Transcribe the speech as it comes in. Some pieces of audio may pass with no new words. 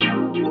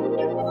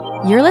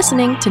You're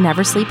listening to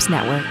Never Sleeps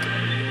Network.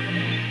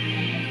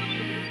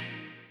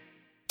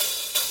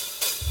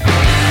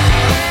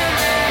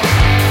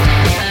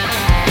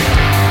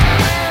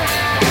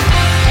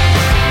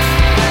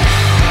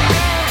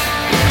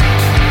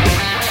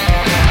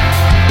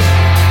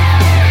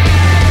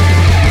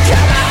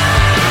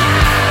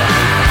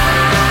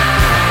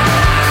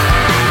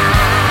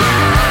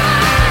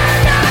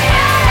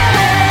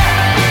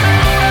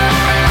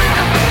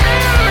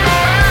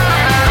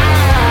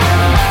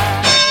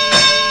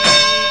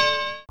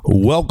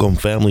 Welcome,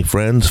 family,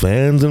 friends,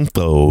 fans, and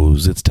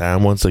foes. It's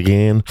time once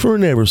again for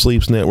Never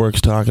Sleeps Network's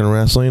Talking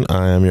Wrestling.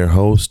 I am your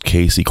host,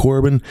 Casey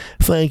Corbin.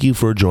 Thank you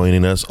for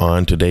joining us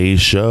on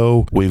today's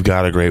show. We've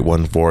got a great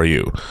one for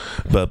you.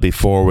 But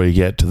before we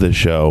get to the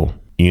show,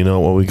 you know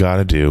what we got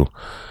to do.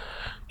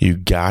 You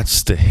got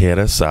to hit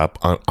us up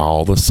on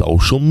all the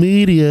social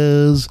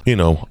medias. You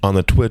know, on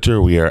the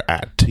Twitter, we are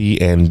at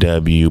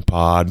TNW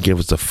Pod. Give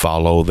us a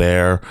follow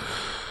there.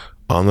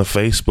 On the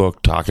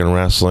Facebook, Talking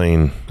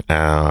Wrestling,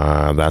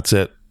 that's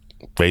it.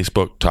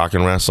 Facebook,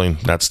 Talking Wrestling,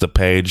 that's the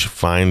page.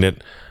 Find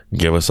it,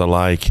 give us a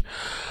like.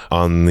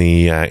 On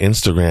the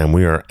Instagram,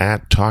 we are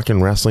at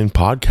Talking Wrestling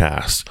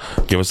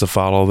Podcast. Give us a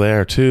follow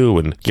there too,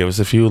 and give us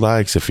a few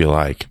likes if you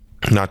like.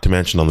 Not to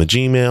mention on the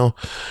Gmail,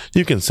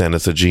 you can send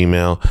us a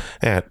Gmail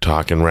at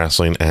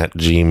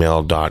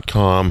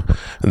talkingwrestling@gmail.com.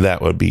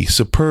 That would be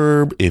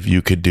superb if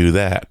you could do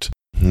that.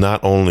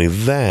 Not only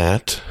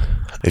that,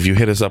 if you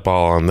hit us up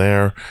all on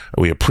there,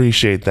 we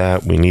appreciate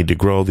that. We need to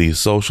grow these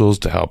socials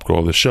to help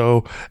grow the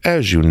show,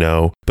 as you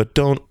know. But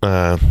don't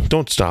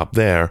stop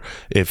there.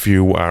 If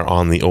you are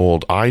on the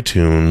old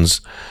iTunes,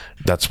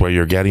 that's where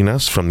you're getting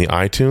us, from the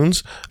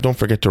iTunes. Don't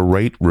forget to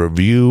rate,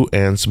 review,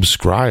 and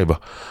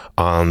subscribe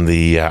on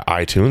the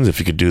iTunes. If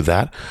you could do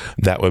that,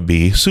 that would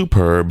be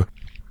superb.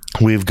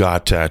 We've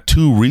got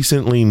two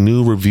recently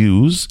new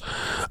reviews.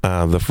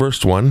 The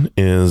first one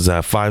is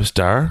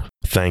 5-star,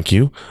 thank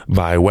you,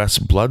 by Wes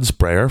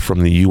Bloodsprayer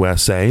from the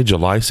USA,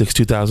 July 6,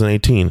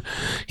 2018.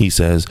 He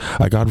says,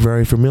 I got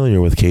very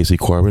familiar with Casey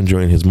Corbin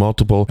during his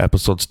multiple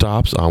episode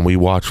stops on We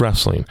Watch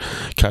Wrestling.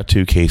 Cut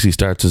to Casey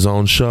starts his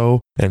own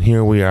show, and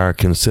here we are.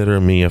 Consider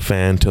me a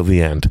fan till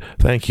the end.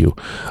 Thank you.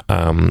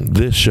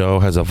 This show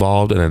has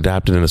evolved and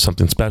adapted into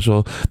something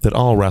special that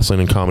all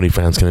wrestling and comedy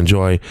fans can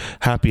enjoy.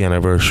 Happy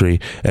anniversary,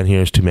 and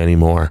here's to many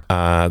more.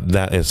 And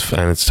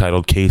it's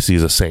titled Casey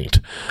is a Saint.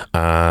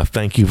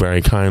 Thank you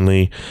very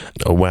kindly,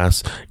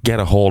 Wes. Get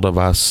a hold of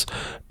us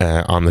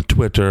on the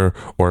Twitter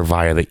or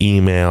via the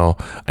email,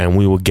 and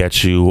we will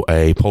get you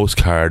a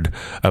postcard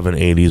of an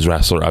 80s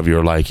wrestler of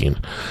your liking.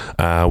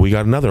 We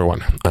got another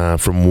one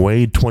from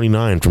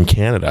Wade29 from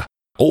Canada.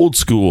 Old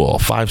School,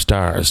 5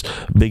 stars.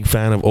 Big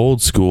fan of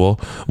Old School,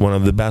 one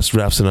of the best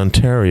refs in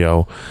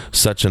Ontario.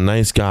 Such a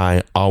nice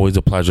guy. Always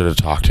a pleasure to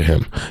talk with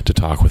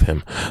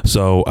him.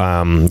 So,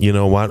 you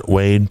know what,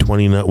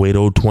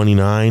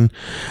 Wade029,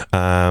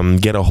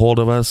 get a hold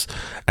of us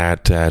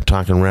at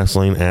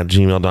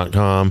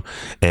talkingwrestling@gmail.com,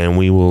 and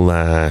we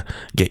will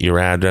get your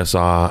address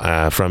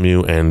from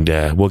you, and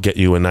we'll get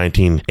you a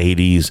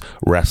 1980s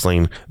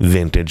wrestling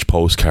vintage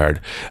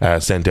postcard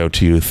sent out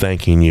to you,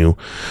 thanking you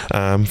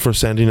for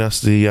sending us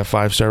the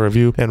 5-star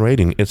review and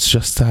rating. It's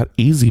just that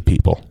easy,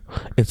 people.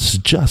 It's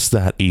just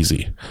that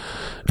easy.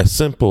 A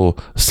simple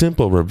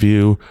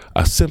review,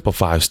 a simple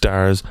 5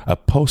 stars, a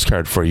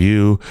postcard for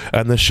you,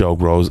 and the show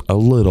grows a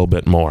little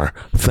bit more.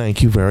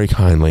 Thank you very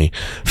kindly.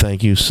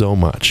 Thank you so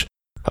much.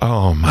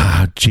 Oh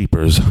my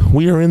jeepers.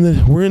 We're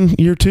in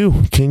year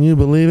 2. Can you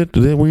believe it?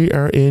 We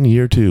are in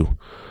year 2.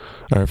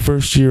 Our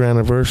first year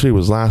anniversary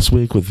was last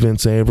week with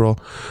Vince Averill.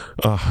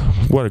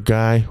 What a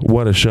guy,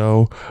 what a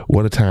show,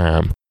 what a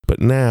time. But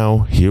now,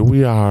 here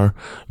we are,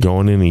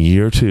 going in a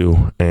year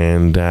 2,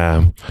 and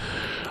I'm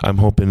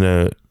hoping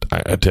to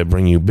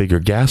bring you bigger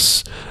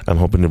guests. I'm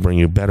hoping to bring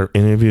you better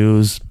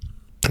interviews.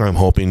 I'm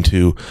hoping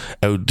to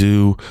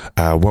outdo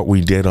what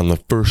we did on the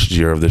first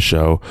year of the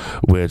show,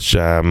 which,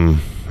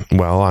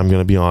 well, I'm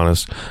going to be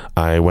honest,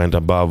 I went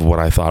above what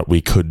I thought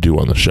we could do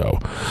on the show.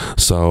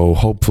 So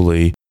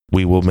hopefully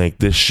we will make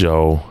this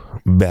show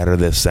better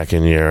this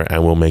second year,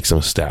 and we'll make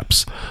some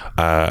steps.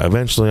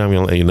 Eventually, I'm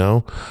going to let you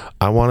know,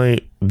 I want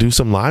to do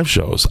some live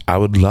shows. I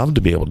would love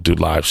to be able to do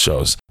live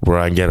shows where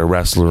I can get a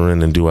wrestler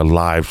in and do a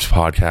live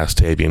podcast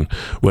taping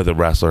with a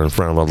wrestler in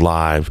front of a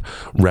live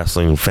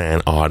wrestling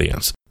fan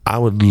audience. I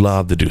would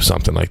love to do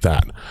something like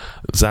that.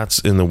 That's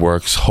in the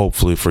works,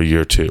 hopefully, for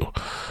year 2.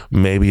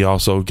 Maybe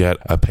also get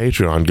a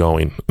Patreon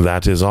going.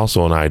 That is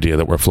also an idea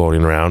that we're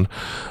floating around.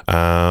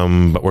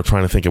 But we're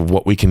trying to think of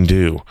what we can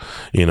do.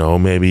 You know,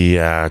 maybe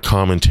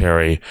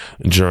commentary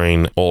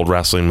during old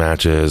wrestling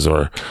matches,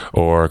 or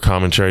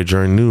commentary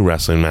during new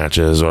wrestling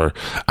matches, or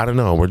I don't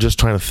know. We're just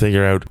trying to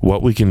figure out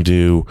what we can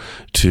do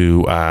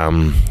to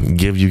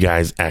give you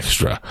guys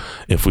extra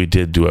if we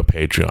did do a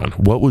Patreon.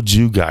 What would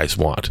you guys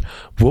want?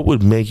 What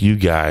would make you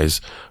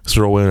guys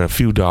throw in a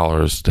few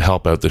dollars to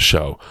help out the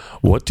show?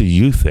 What do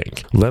you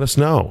think? Let us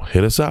know.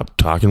 Hit us up,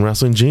 Talking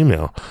Wrestling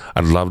Gmail.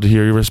 I'd love to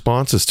hear your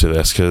responses to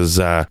this, because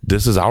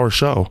this is our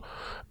show,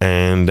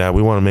 and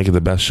we want to make it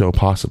the best show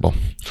possible.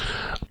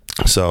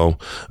 So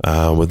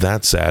with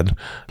that said,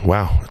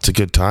 wow, it's a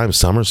good time.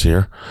 Summer's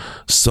here.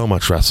 So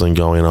much wrestling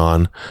going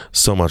on.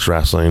 So much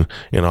wrestling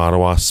in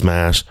Ottawa.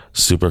 Smash,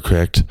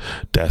 Superkicked,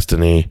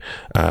 Destiny,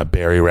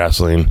 Barrie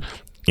Wrestling.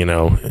 In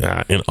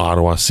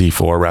Ottawa,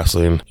 C4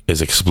 wrestling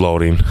is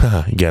exploding.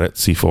 Get it?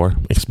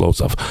 C4,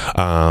 explosive.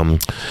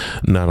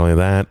 Not only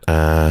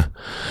that,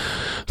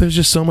 there's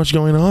just so much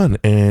going on,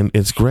 and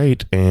it's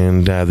great.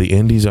 And the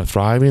indies are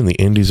thriving. The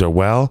indies are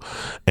well,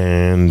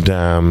 and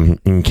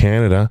in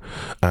Canada,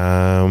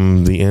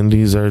 the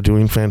indies are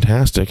doing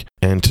fantastic.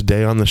 And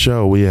today on the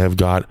show, we have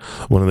got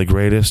one of the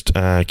greatest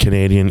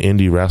Canadian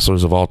indie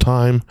wrestlers of all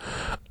time.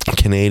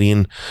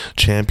 Canadian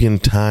champion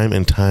time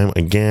and time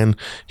again.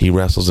 He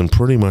wrestles in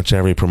pretty much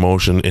every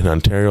promotion in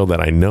Ontario that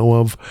I know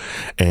of,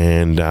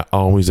 and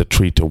always a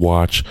treat to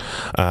watch.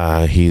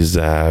 He's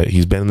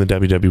been in the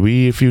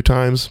WWE a few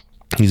times.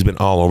 He's been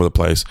all over the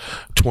place,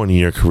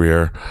 20-year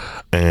career,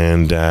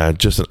 and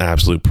just an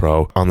absolute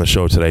pro. On the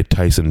show today,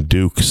 Tyson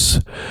Dux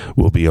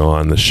will be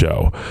on the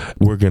show.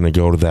 We're going to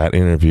go to that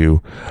interview.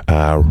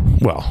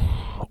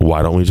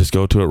 Why don't we just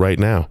go to it right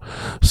now?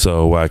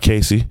 So,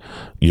 Casey,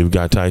 you've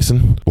got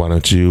Tyson. Why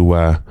don't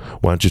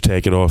you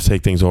take it off,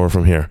 take things over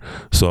from here?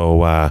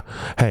 So,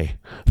 hey,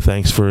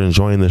 thanks for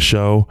enjoying the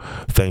show.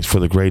 Thanks for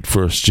the great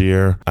first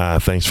year.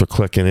 Thanks for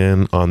clicking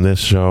in on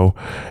this show,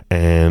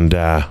 and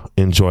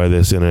enjoy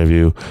this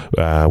interview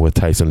with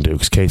Tyson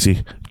Dux.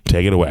 Casey,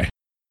 take it away.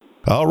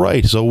 All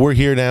right, so we're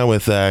here now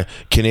with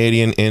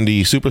Canadian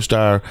indie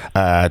superstar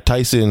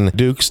Tyson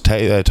Dux.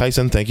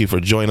 Tyson, thank you for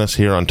joining us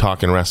here on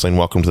Talkin' Wrestling.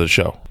 Welcome to the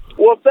show.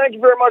 Well, thank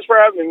you very much for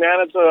having me, man.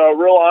 It's a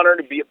real honor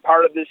to be a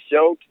part of this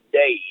show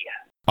today.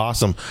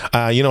 Awesome.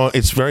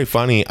 It's very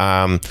funny.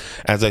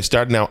 As I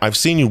started now, I've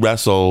seen you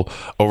wrestle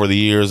over the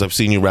years. I've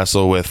seen you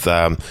wrestle with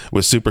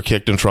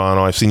Superkicked in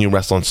Toronto. I've seen you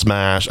wrestle in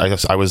Smash. I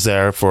guess I was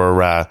there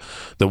for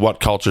the What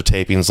Culture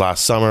tapings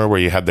last summer, where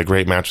you had the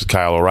great match with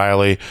Kyle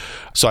O'Reilly.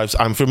 So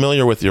I'm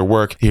familiar with your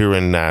work here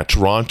in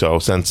Toronto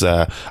since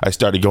I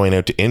started going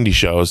out to indie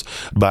shows.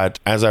 But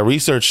as I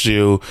researched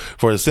you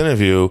for this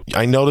interview,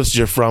 I noticed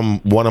you're from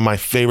one of my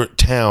favorite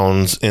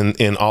towns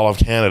in all of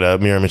Canada,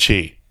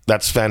 Miramichi.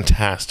 That's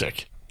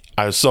fantastic.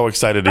 I was so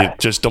excited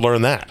to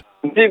learn that.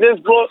 See, this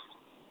blows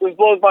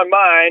my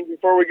mind.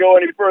 Before we go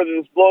any further,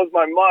 this blows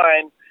my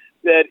mind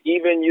that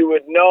even you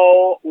would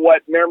know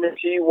what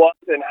Miramichi was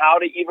and how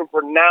to even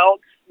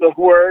pronounce the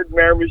word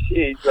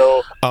Miramichi.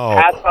 So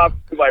hats off to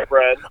you, my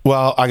friend.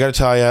 Well, I got to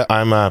tell you,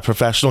 I'm a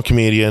professional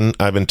comedian.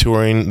 I've been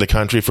touring the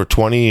country for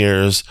 20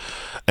 years.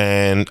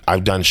 And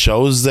I've done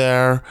shows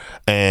there,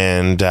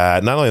 and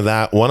not only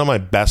that, one of my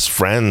best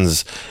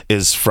friends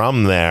is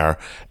from there,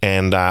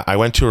 and I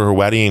went to her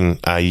wedding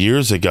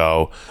years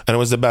ago, and it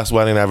was the best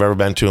wedding I've ever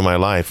been to in my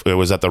life. It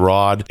was at the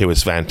Rod. It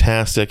was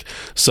fantastic.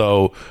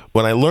 So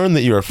when I learned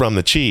that you were from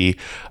the Chi,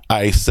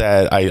 I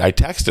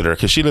texted her,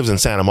 because she lives in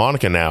Santa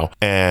Monica now,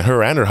 and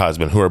her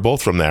husband, who are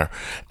both from there.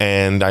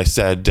 And I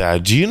said,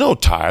 do you know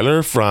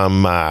Tyler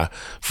from,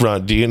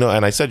 do you know,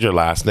 and I said your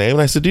last name,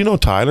 and I said, do you know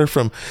Tyler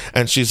from,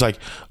 and she's like,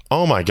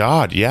 oh my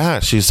God,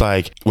 yeah. She's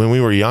like, when we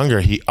were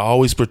younger, he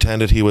always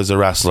pretended he was a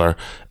wrestler,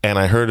 and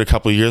I heard a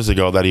couple of years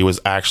ago that he was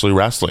actually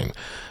wrestling.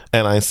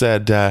 And I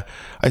said,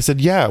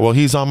 yeah, well,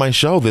 he's on my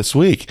show this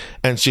week.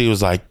 And she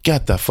was like,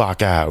 get the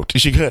fuck out.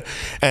 She could.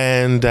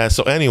 And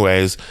so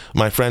anyways,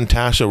 my friend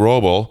Tasha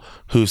Roble,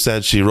 who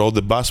said she rode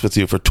the bus with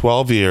you for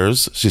 12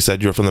 years. She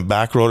said you're from the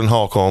back road in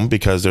Holcomb,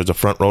 because there's a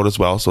front road as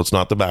well, so it's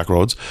not the back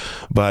roads.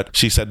 But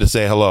she said to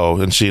say hello,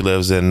 and she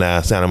lives in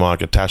Santa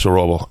Monica, Tasha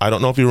Roble. I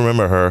don't know if you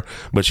remember her,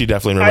 but she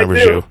definitely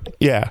remembers you.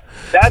 Yeah.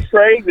 That's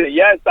crazy.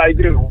 Yes, I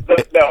do.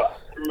 No, I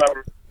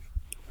remember.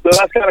 So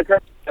that's kind of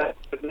crazy.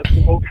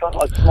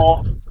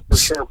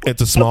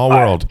 It's a small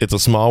world. It's a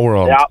small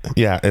world. Yeah.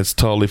 Yeah, it's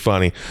totally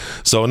funny.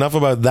 So enough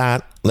about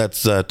that.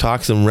 Let's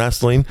talk some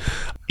wrestling.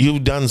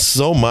 You've done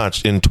so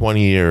much in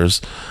 20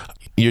 years.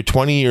 You're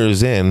 20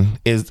 years in.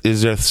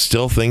 Is there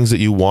still things that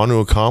you want to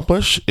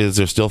accomplish? Is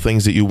there still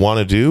things that you want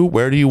to do?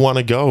 Where do you want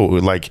to go,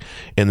 like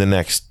in the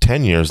next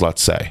 10 years,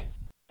 let's say?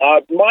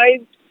 My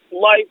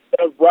life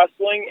of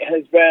wrestling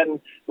has been,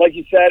 like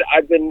you said,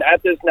 I've been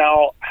at this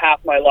now half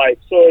my life.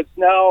 So it's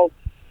now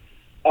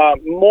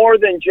more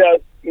than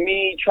just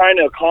me trying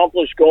to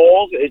accomplish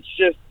goals. It's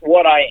just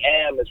what I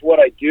am. It's what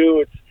I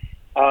do. It's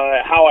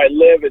how I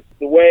live. It's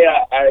the way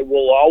I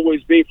will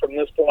always be from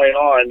this point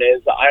on.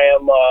 Is I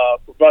am a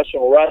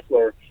professional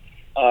wrestler.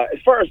 As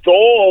far as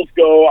goals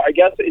go, I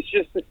guess it's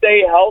just to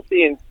stay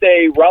healthy and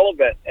stay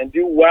relevant and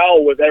do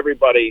well with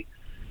everybody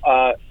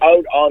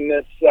out on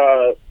this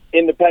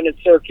independent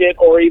circuit,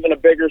 or even a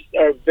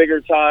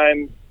bigger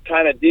time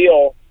kind of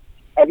deal.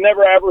 I've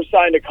never ever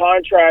signed a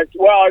contract.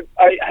 Well,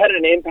 I had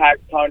an Impact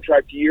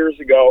contract years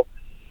ago,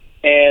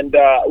 and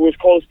it was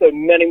close to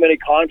many, many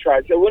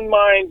contracts. I wouldn't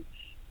mind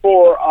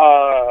for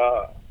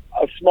a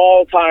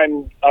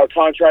small-time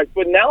contract,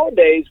 but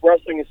nowadays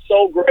wrestling is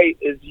so great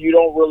is you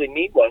don't really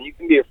need one. You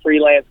can be a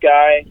freelance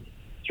guy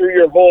through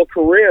your whole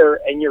career,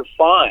 and you're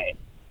fine.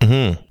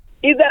 Mm-hmm.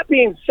 that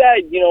being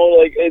said,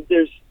 like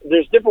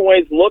there's different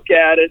ways to look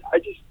at it.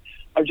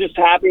 I'm just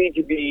happy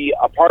to be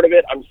a part of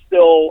it. I'm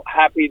still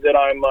happy that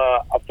I'm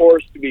a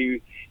force to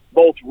be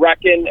both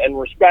reckoned and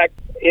respect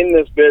in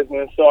this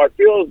business. So I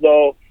feel as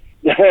though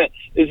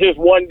it's just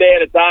one day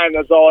at a time.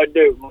 That's all I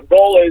do. My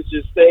goal is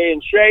just stay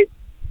in shape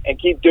and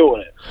keep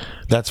doing it.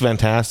 That's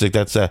fantastic.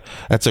 That's a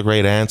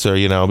great answer,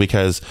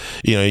 because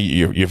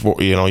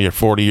you're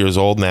 40 years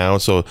old now,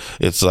 so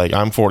it's like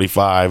I'm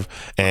 45,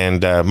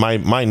 and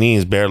my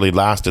knees barely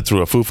lasted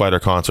through a Foo Fighter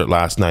concert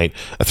last night,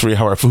 a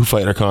 3-hour Foo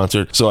Fighter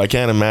concert. So I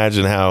can't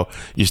imagine how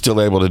you're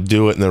still able to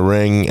do it in the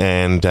ring,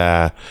 and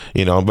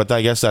But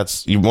I guess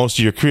that's most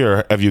of your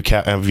career. Have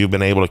you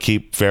been able to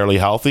keep fairly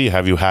healthy?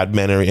 Have you had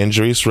many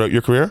injuries throughout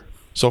your career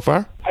so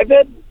far? I've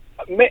had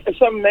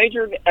some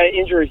major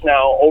injuries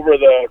now over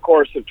the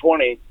course of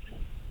 20,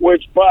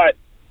 but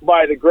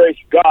by the grace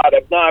of God,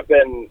 I've not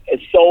been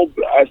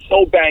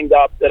so banged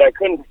up that I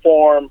couldn't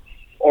perform,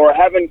 or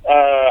haven't.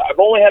 I've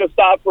only had to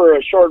stop for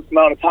a short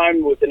amount of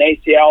time with an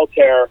ACL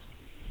tear,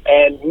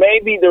 and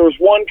maybe there was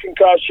one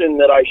concussion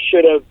that I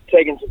should have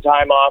taken some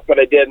time off, but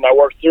I didn't. I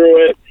worked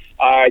through it.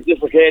 I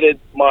dislocated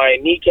my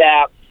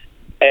kneecap,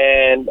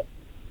 and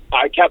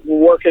I kept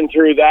working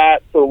through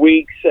that for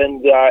weeks,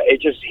 and it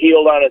just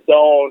healed on its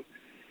own.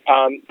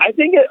 I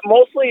think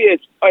mostly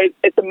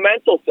it's a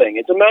mental thing.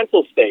 It's a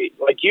mental state.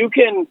 Like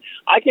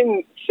I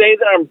can say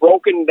that I'm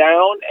broken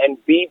down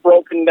and be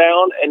broken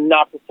down and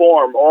not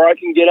perform, or I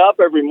can get up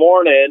every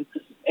morning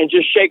and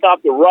just shake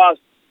off the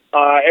rust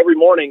every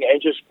morning and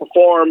just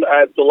perform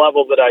at the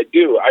level that I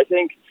do. I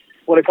think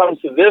when it comes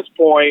to this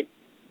point,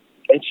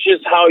 it's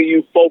just how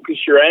you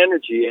focus your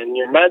energy, and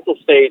your mental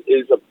state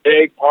is a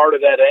big part of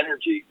that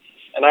energy.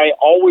 And I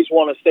always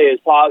want to stay as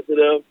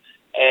positive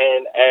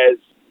and as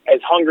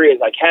hungry as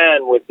I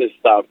can with this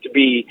stuff, to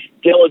be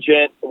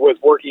diligent with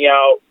working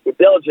out,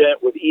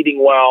 diligent with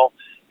eating well,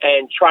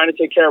 and trying to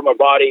take care of my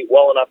body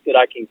well enough that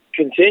I can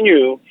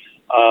continue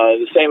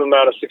the same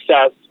amount of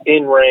success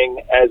in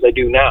ring as I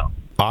do now.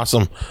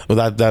 Awesome.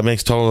 Well, that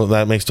makes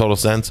total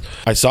sense.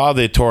 I saw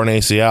the torn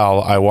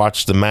ACL. I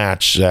watched the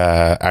match.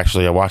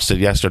 Actually, I watched it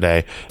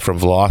yesterday from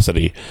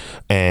Velocity,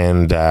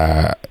 and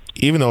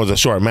even though it was a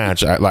short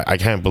match, I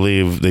can't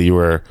believe that you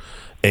were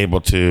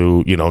able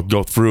to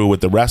go through with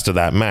the rest of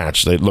that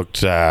match. They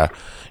looked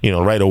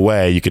right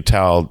away, you could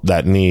tell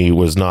that knee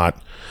was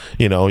not,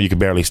 you could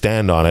barely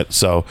stand on it.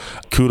 So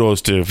kudos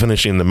to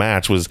finishing the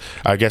match.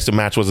 I guess the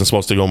match wasn't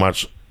supposed to go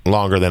much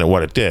longer than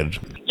what it did.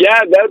 Yeah,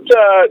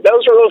 that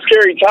was a real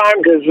scary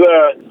time, because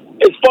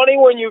it's funny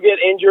when you get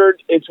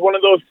injured. It's one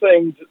of those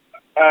things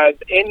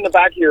in the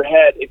back of your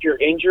head. If you're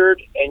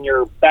injured and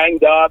you're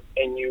banged up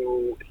and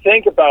you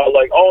think about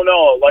like, oh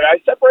no, like I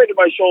separated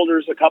my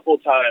shoulders a couple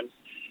of times.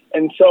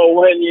 And so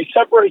when you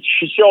separate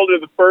your shoulder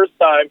the first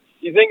time,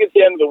 you think it's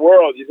the end of the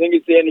world. You think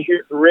it's the end of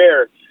your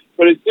career.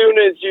 But as soon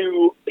as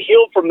you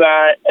heal from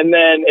that and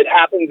then it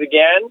happens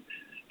again,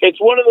 it's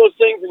one of those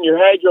things in your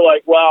head. You're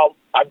like, well,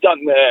 I've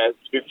done this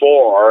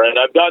before, and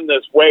I've done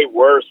this way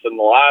worse than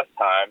the last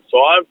time,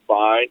 so I'm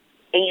fine.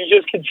 And you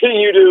just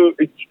continue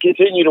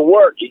to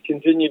work. You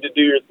continue to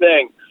do your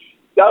thing.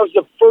 That was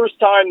the first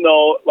time,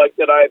 though, like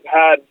that I've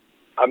had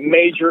a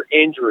major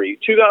injury.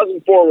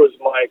 2004 was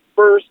my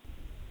first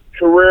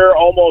career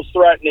almost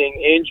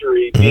threatening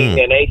injury, being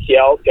an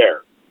ACL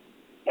tear.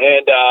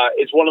 And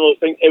it's one of those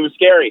things. It was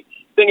scary.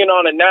 Thinking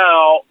on it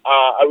now,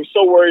 I was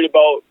so worried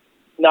about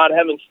not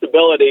having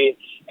stability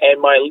and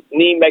my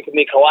knee making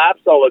me collapse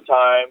all the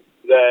time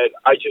that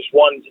I just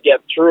wanted to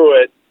get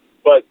through it.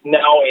 But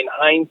now in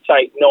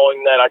hindsight,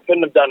 knowing that I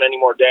couldn't have done any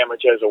more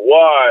damage as it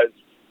was,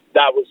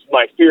 that was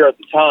my fear at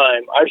the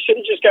time. I should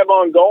have just kept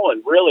on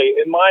going, really.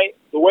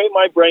 The way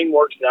my brain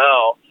works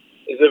now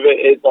is if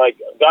it's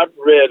like, God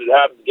forbid it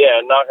happens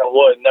again, knock on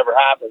wood, it never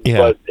happens. Yeah.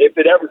 But if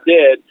it ever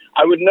did,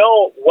 I would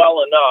know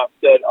well enough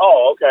that,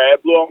 oh, okay, I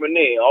blew up my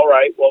knee. All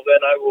right, well, then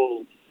I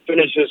will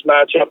finish this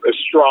matchup as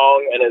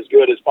strong and as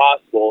good as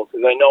possible,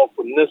 because I know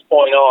from this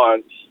point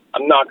on,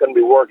 I'm not going to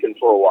be working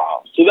for a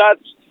while. So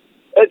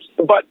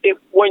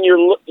when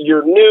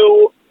you're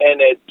new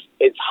and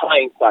it's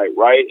hindsight,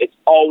 right? It's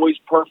always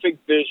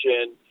perfect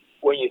vision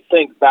when you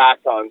think back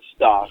on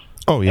stuff.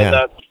 Oh yeah,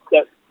 and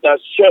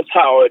that's just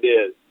how it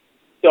is.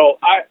 So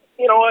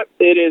you know what?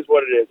 It is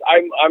what it is.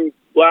 I'm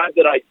glad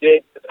that I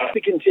did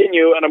to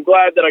continue, and I'm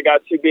glad that I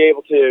got to be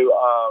able to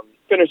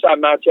finish that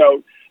match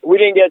out. We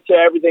didn't get to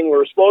everything we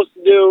were supposed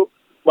to do,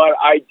 but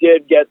I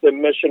did get the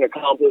mission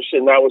accomplished,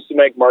 and that was to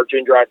make Mark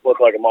Jindrak look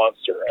like a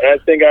monster. And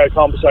I think I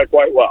accomplished that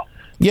quite well.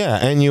 Yeah,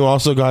 and you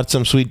also got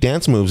some sweet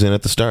dance moves in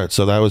at the start,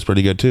 so that was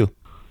pretty good too.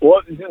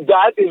 Well,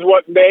 that is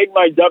what made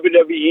my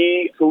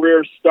WWE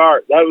career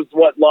start. That was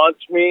what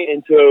launched me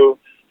into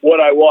what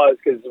I was,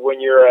 because when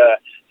you're a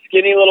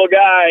skinny little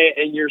guy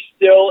and you're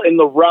still in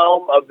the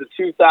realm of the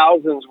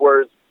 2000s,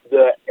 where it's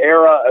the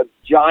era of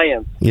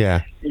giants,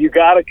 yeah, you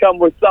got to come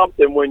with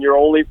something when you're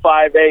only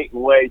 5'8"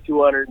 and weigh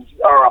 200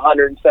 or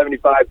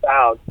 175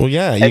 pounds. Well,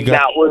 yeah,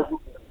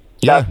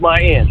 that's my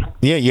in.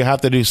 Yeah, you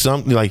have to do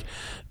something like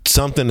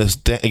something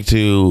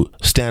to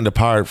stand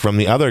apart from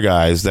the other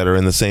guys that are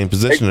in the same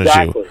position as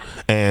you.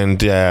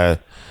 And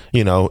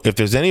you know, if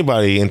there's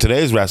anybody in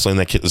today's wrestling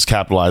that is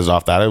capitalized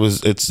off that,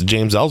 it's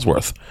James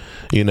Ellsworth.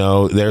 You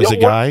know, there's a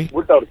guy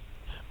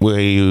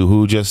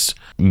who just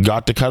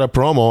got to cut a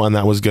promo, and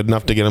that was good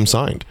enough to get him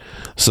signed.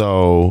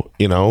 So,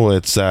 you know,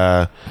 it's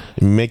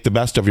make the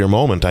best of your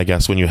moment, I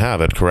guess, when you have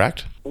it,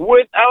 correct?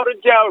 Without a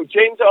doubt,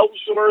 James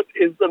Ellsworth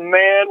is the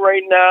man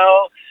right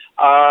now.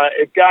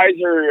 If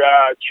guys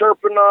are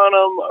chirping on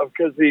him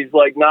because he's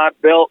like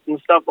not built and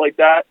stuff like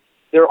that,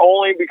 they're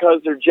only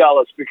because they're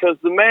jealous, because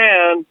the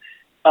man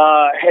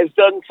has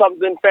done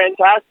something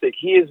fantastic.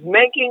 He is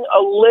making a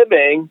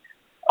living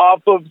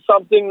off of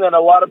something that a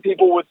lot of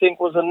people would think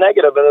was a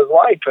negative in his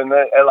life. And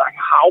like,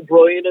 how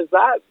brilliant is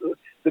that?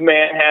 The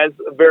man has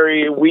a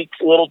very weak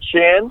little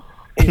chin.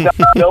 He's not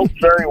built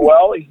very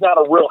well. He's not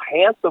a real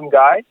handsome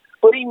guy,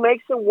 but he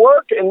makes it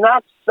work. And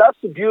that's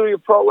the beauty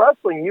of pro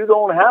wrestling. You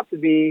don't have to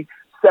be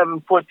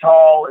 7 foot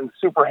tall and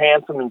super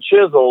handsome and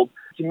chiseled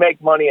to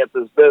make money at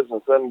this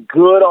business, and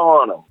good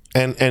on them.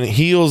 And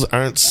heels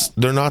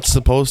they're not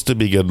supposed to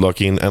be good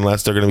looking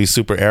unless they're going to be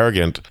super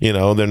arrogant. You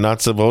know, they're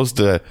not supposed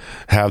to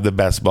have the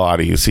best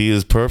bodies. He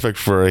is perfect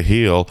for a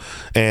heel.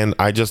 And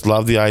I just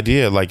love the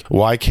idea. Like,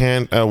 why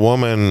can't a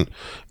woman,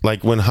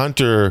 like when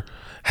Hunter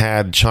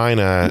had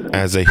China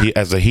as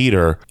a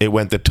heater, it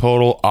went the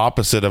total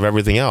opposite of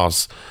everything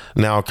else.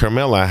 Now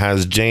Carmella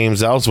has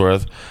James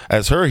Ellsworth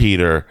as her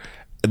heater.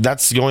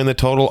 That's going the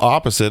total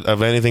opposite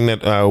of anything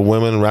that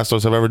women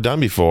wrestlers have ever done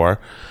before.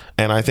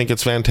 And I think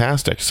it's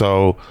fantastic.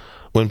 So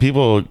when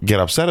people get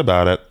upset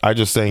about it, I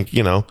just think,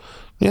 you know,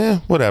 yeah,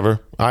 whatever.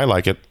 I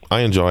like it.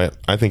 I enjoy it.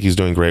 I think he's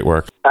doing great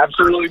work.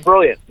 Absolutely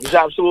brilliant. He's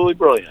absolutely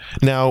brilliant.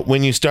 Now,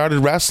 when you started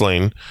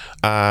wrestling,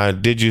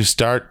 did you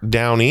start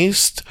down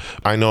east?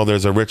 I know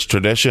there's a rich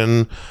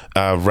tradition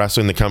of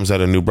wrestling that comes out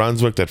of New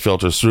Brunswick that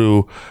filters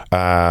through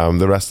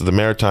the rest of the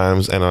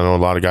Maritimes, and I know a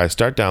lot of guys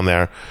start down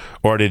there.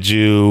 Or did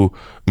you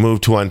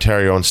move to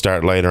Ontario and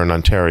start later in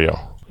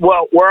Ontario?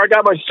 Well, where I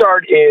got my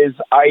start is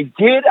I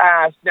did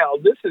ask. Now,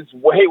 this is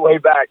way, way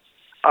back.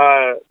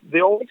 The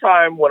only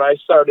time when I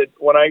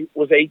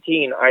was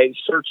 18, I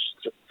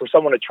searched for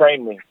someone to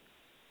train me.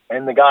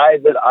 And the guy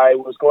that I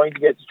was going to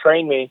get to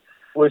train me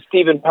was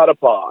Stephen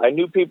Pettipaw. I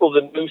knew people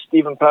that knew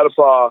Stephen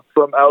Pettipaw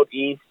from out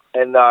east,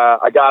 and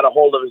I got a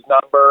hold of his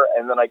number,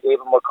 and then I gave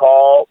him a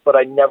call, but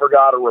I never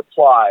got a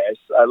reply.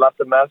 I left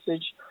a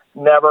message,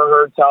 never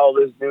heard tell of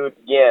this dude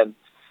again.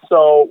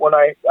 So when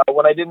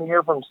I didn't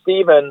hear from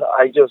Stephen,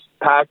 I just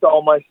packed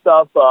all my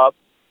stuff up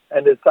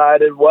and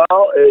decided,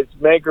 well, it's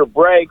make or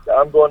break.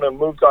 I'm going to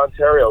move to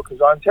Ontario,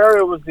 because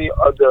Ontario was the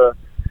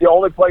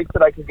only place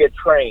that I could get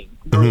trained.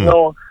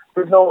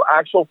 There's no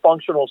actual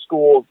functional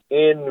schools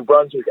in New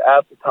Brunswick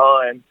at the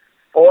time,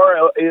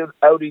 or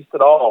out east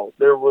at all.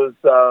 There was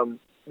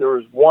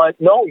one.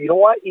 No, you know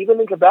what? Even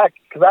in Quebec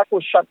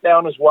was shut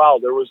down as well.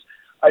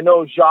 I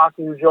know Jacques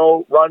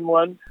Rougeau run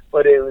one,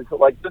 but it was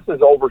like, this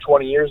is over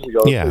 20 years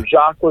ago. Yeah. So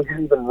Jacques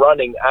wasn't even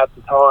running at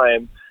the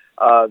time.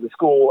 The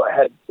school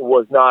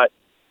was not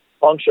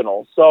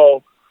functional.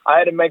 So I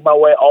had to make my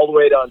way all the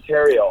way to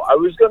Ontario. I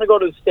was going to go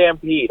to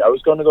Stampede.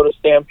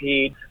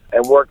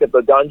 And work at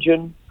the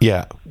Dungeon.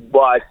 Yeah.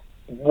 But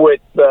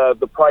with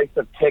the price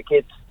of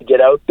tickets to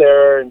get out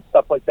there and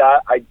stuff like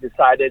that, I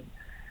decided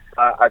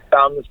I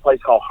found this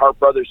place called Hart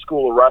Brothers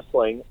School of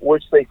Wrestling,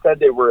 which they said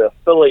they were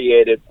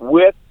affiliated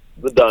with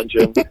the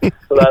Dungeon.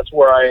 So that's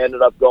where I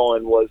ended up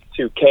going, was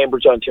to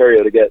Cambridge,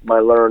 Ontario, to get my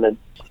learning.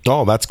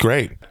 Oh, that's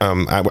great.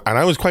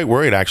 I was quite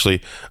worried,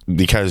 actually,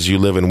 because you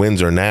live in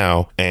Windsor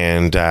now,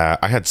 and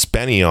I had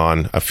Spenny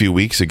on a few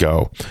weeks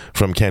ago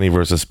from Kenny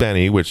versus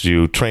Spenny, which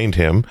you trained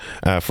him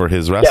for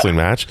his wrestling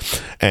match,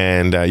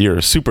 and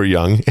you're super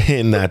young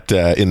in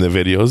the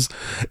videos,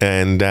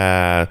 and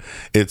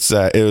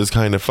it was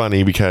kind of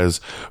funny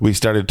because we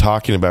started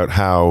talking about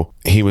how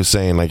he was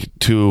saying, like,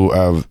 two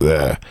of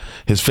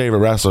his favorite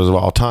wrestlers of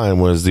all time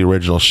was the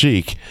original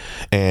Sheik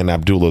and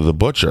Abdullah the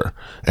Butcher,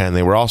 and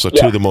they were also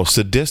two of the most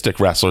sadistic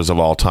wrestlers of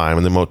all time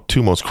and the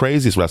two most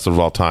craziest wrestlers of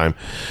all time.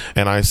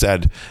 And I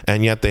said,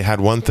 and yet they had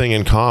one thing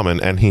in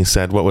common. And he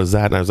said, what was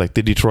that? And I was like,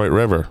 the Detroit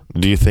River.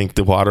 Do you think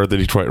the water of the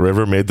Detroit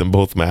River made them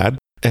both mad?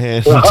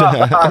 And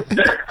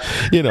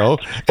you know,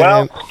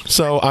 and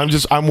so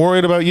I'm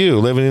worried about you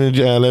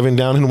living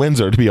down in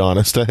Windsor, to be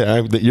honest,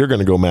 that you're going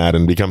to go mad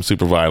and become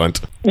super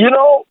violent. You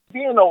know,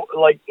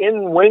 like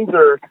in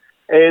Windsor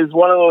is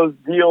one of those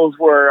deals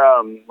where,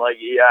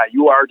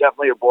 you are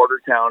definitely a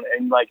border town,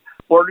 and like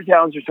border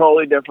towns are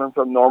totally different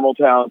from normal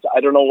towns.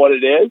 I don't know what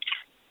it is.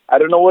 I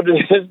don't know what it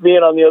is being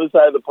on the other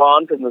side of the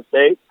pond from the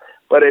States,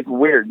 but it's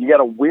weird. You got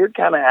a weird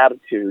kind of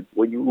attitude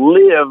when you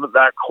live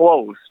that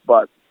close.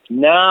 But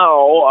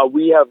now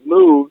we have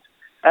moved.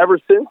 Ever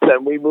since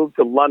then, we moved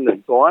to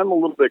London, so I'm a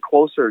little bit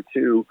closer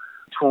to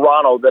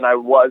Toronto than I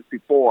was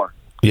before.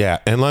 Yeah,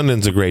 and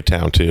London's a great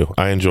town too.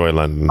 I enjoy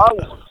London.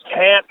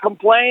 Can't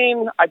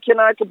complain. I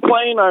cannot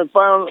complain. I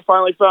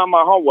finally found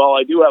my home. Well,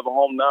 I do have a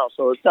home now,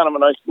 so it's kind of a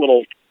nice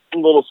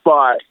little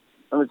spot.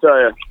 Let me tell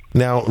you.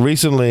 Now,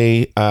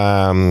 recently,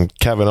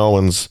 Kevin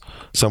Owens,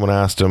 someone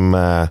asked him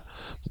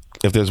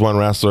if there's one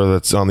wrestler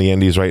that's on the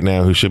Indies right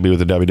now who should be with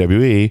the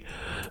WWE,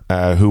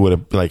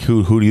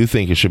 who do you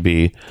think it should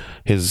be?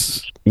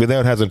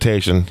 Without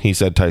hesitation, he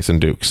said Tyson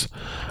Dukes.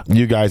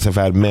 You guys have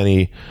had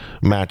many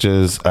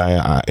matches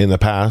in the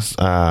past.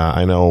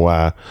 I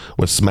know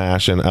with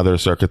Smash and other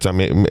circuits,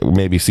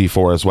 maybe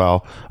C4 as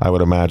well, I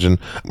would imagine.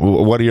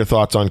 What are your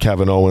thoughts on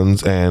Kevin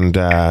Owens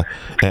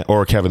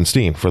or Kevin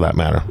Steen, for that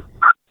matter?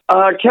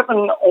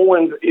 Kevin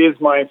Owens is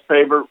my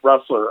favorite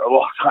wrestler of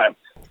all time.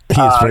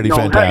 He's pretty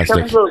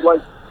fantastic.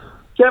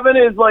 Kevin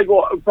is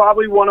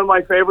probably one of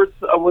my favorites,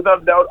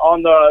 without a doubt.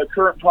 On the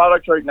current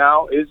product right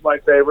now, is my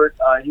favorite.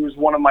 He was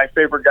one of my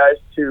favorite guys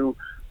to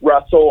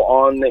wrestle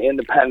on the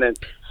independent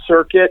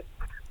circuit.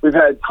 We've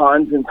had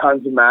tons and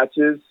tons of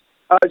matches.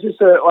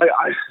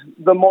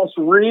 The most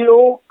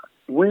real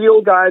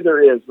guy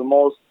there is, the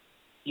most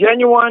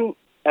genuine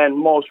and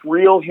most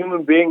real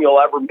human being you'll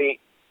ever meet.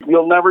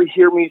 You'll never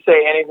hear me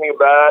say anything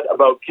bad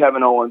about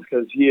Kevin Owens,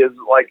 because he is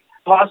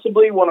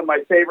possibly one of my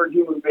favorite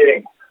human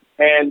beings.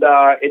 And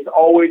it's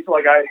always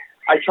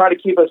I try to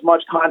keep as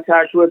much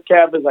contact with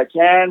Kev as I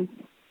can.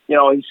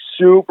 He's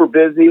super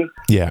busy.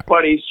 Yeah.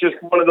 But he's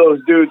just one of those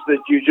dudes that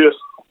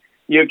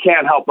you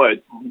can't help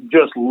but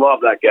just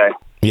love that guy.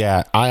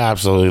 Yeah, I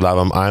absolutely love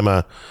him. I'm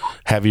a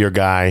heavier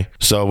guy,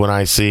 so when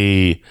I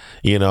see,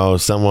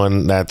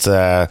 someone that's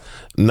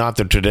not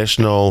the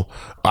traditional,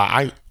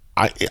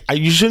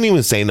 you shouldn't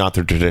even say not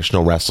the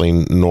traditional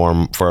wrestling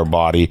norm for a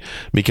body,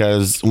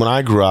 because when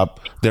I grew up,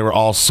 there were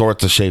all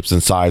sorts of shapes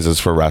and sizes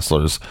for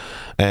wrestlers.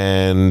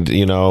 And,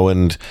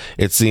 and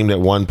it seemed at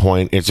one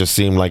point, it just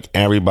seemed like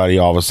everybody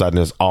all of a sudden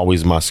is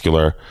always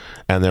muscular,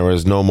 and there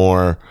was no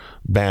more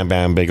Bam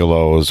Bam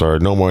Bigelows or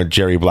no more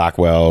Jerry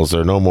Blackwells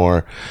or no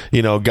more,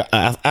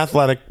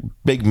 athletic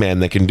big men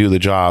that can do the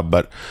job.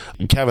 But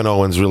Kevin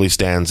Owens really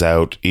stands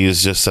out.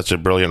 He's just such a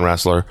brilliant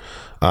wrestler.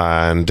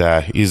 And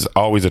he's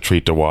always a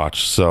treat to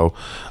watch. So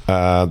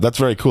that's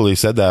very cool. He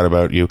said that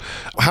about you.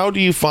 How do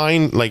you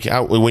find,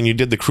 when you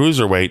did the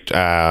Cruiserweight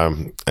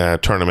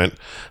tournament,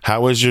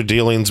 how was your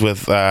dealings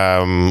with the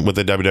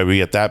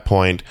WWE at that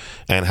point,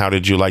 and how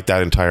did you like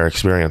that entire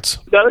experience?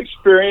 That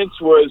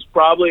experience was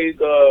probably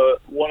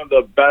one of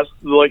the best,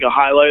 a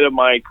highlight of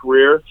my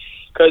career,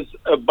 because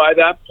by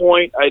that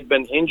point I'd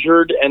been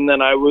injured, and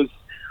then I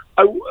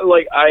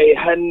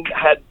hadn't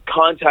had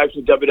contact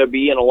with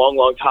WWE in a long,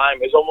 long time.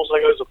 It's almost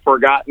like I was a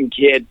forgotten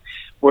kid,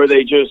 where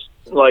they just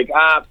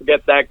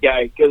forget that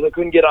guy, because I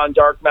couldn't get on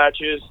dark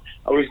matches.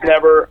 I was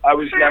never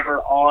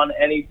on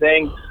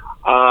anything.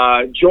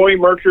 Joey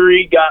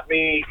Mercury got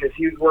me, because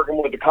he was working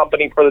with the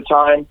company for the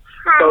time,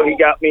 so he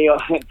got me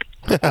on.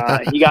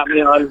 He got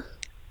me on.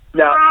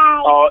 Now,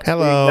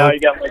 hello. Now you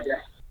got my guy.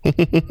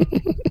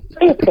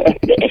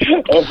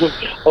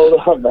 Hold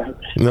on, man.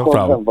 No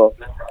problem.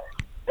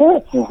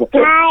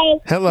 Hi.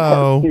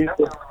 Hello.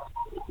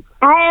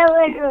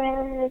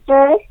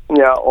 Hi.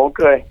 Yeah,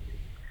 okay.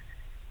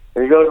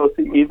 Are you going to go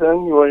see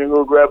Ethan? You want to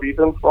go grab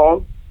Ethan's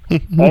phone?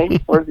 Hey,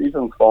 where's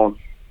Ethan's phone?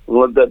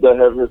 Let that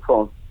have his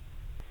phone.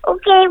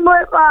 Okay,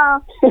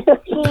 football.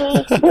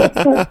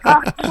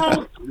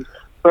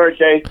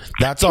 Okay.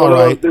 That's all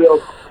right.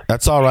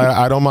 That's all right.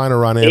 I don't mind a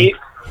run in.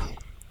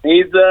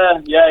 He's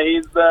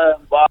the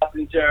boss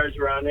in charge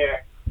around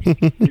here.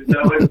 He's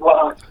always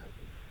boss.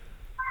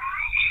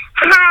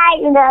 Hi,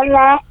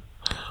 Lola.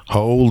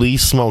 Holy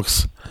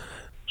smokes.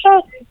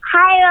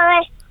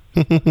 Hi,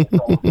 Lola.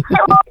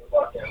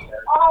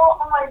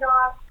 Oh my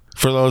God.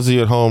 For those of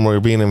you at home, we're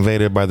being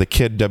invaded by the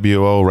Kid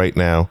WO right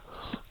now.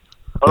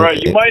 All right,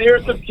 you might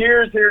hear some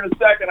tears here in a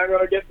second. I'm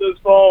going to get this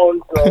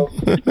phone, so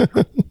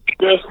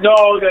just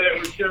know that it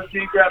was just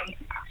me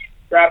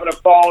grabbing a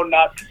phone,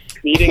 not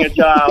beating a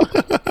child.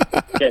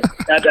 Okay,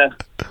 not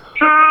that.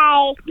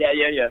 Hi. Yeah.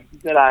 You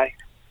said hi.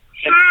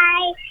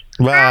 Hi.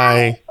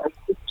 Bye.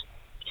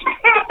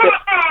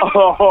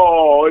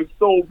 Oh, it's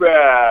so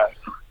bad.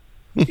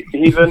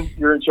 Ethan,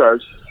 you're in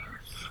charge.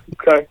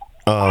 Okay.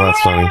 Oh,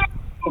 that's funny.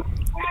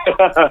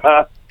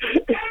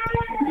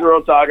 You're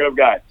a talkative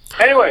guy.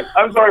 Anyway,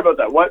 I'm sorry about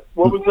that. What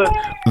was it?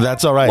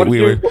 That's all right.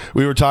 We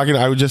were talking.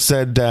 I just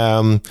said.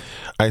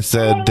 I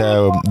said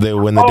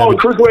when the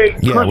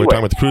cruiserweight. Yeah, we're talking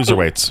about the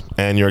cruiserweights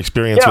and your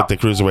experience with the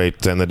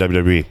cruiserweights and the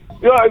WWE.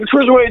 Yeah, the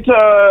cruiserweight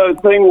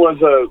thing was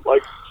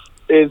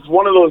is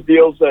one of those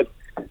deals that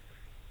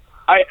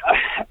I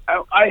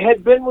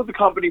had been with the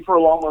company for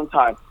a long, long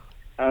time,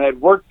 and I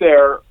had worked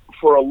there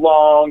for a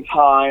long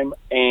time,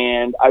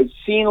 and I've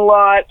seen a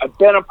lot. I've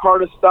been a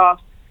part of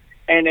stuff,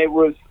 and it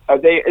was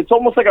it's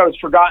almost like I was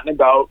forgotten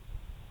about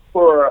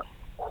for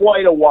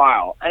quite a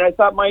while, and I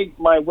thought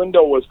my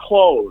window was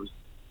closed.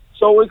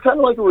 So it was kind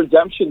of like a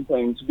redemption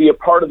thing to be a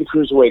part of the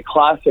Cruiserweight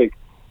Classic.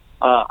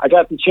 I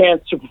got the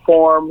chance to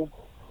perform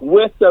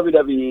with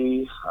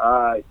WWE.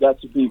 I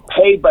got to be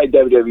paid by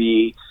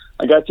WWE.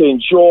 I got to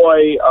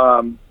enjoy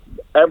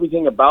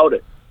everything about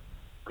it.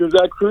 Because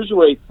that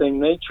Cruiserweight thing,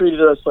 they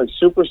treated us like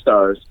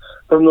superstars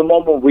from the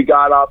moment we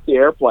got off the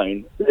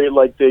airplane. They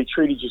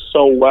treated you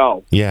so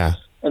well. Yeah.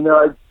 and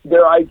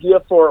their idea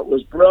for it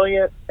was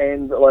brilliant.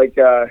 And like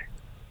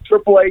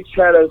Triple H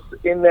had us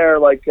in there,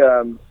 like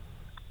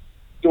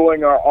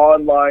doing our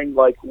online,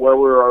 like where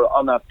we were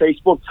on that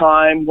Facebook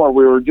time where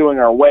we were doing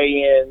our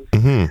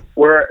weigh-ins,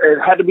 where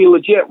it had to be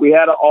legit. We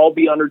had to all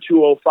be under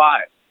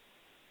 205.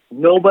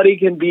 Nobody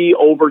can be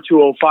over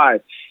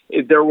 205.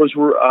 If there was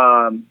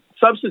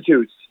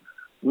substitutes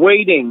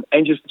waiting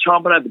and just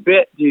chomping at the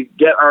bit to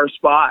get our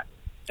spot,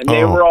 and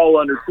they were all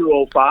under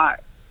 205.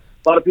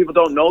 A lot of people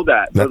don't know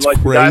that. That's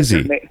like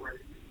crazy.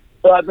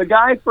 The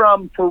guy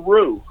from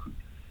Peru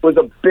was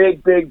a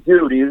big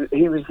dude.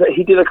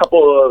 He did a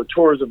couple of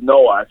tours of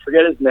Noah. I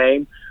forget his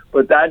name,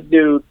 but that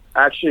dude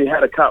actually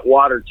had to cut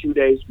water 2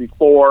 days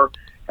before,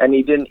 and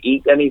he didn't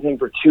eat anything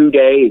for 2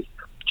 days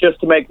just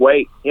to make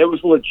weight. It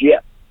was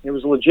legit.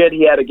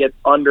 He had to get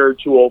under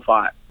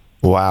 205.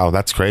 Wow,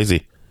 that's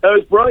crazy. It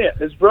was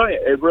brilliant.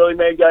 It really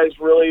made guys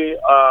really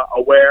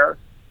aware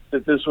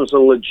that this was a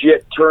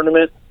legit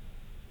tournament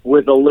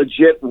with a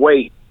legit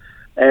weight.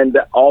 And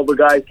all the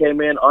guys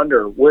came in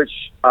under, which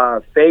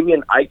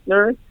Fabian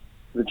Eichner,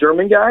 the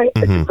German guy,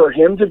 for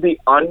him to be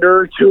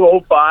under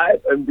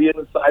 205 and being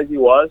the size he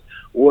was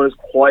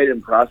quite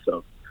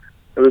impressive.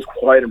 It was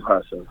quite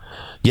impressive.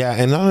 Yeah,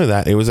 and not only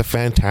that, it was a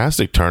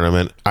fantastic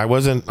tournament. I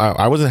wasn't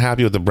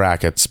happy with the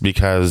brackets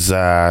because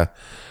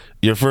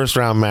your first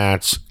round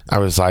match, I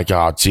was like,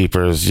 oh,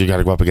 jeepers, you got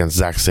to go up against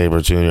Zack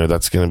Sabre Jr.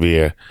 That's going to be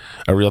a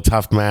real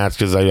tough match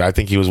because I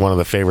think he was one of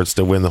the favorites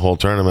to win the whole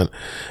tournament.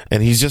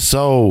 And he's just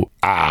so,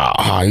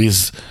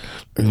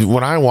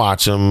 when I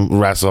watch him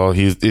wrestle,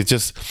 he's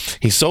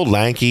so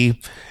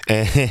lanky,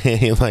 and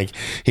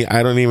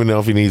I don't even know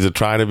if he needs to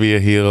try to be a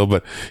heel,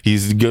 but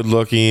he's good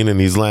looking and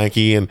he's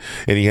lanky and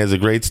he has a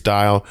great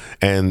style.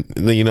 And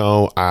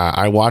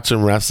I watch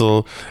him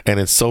wrestle, and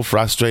it's so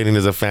frustrating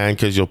as a fan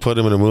because you'll put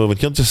him in a move and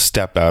he'll just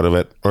step out of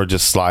it or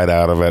just slide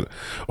out of it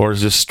or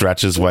just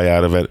stretch his way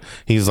out of it.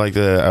 He's like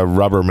a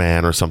rubber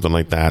man or something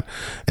like that.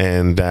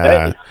 And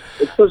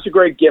it's such a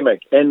great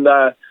gimmick. And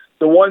the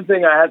one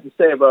thing I have to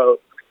say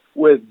about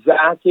with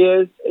Zach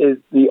is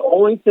the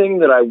only thing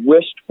that I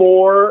wished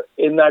for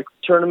in that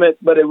tournament,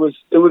 but it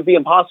would be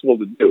impossible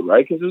to do,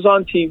 right? Because it was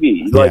on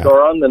TV,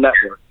 or on the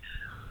network.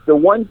 The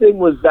one thing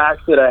with Zach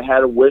that I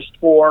had wished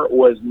for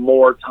was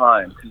more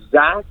time.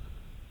 Zach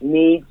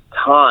needs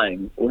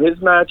time with his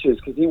matches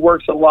because he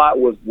works a lot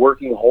with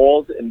working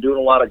holds and doing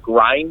a lot of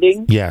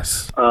grinding.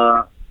 Yes.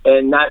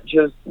 And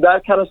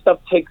that kind of stuff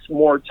takes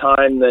more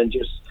time than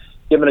just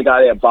giving a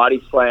guy a body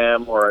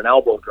slam or an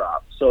elbow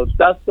drop. So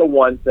that's the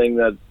one thing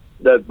that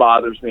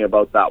bothers me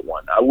about that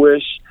one. I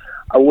wish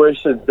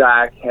that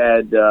Zach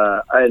had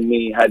and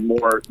me had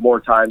more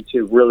time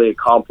to really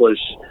accomplish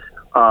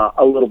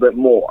a little bit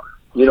more,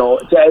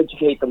 to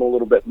educate them a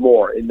little bit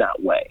more in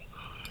that way.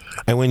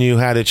 And when you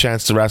had a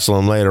chance to wrestle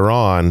him later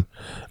on,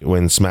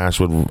 when Smash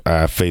would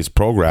face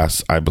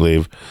Progress, I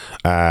believe,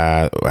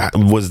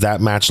 was that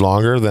match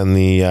longer than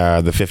the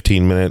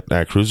 15-minute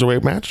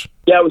cruiserweight match?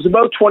 Yeah, it was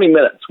about 20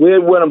 minutes. We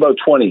had went about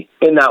 20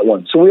 in that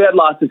one, so we had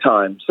lots of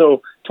time.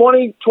 So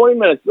 20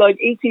 minutes, like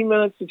 18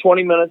 minutes to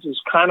 20 minutes is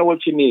kind of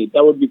what you need.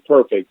 That would be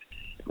perfect.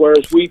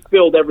 Whereas we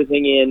filled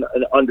everything in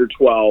under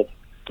 12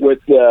 with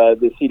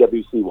the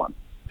CWC one.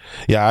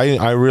 Yeah,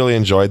 I really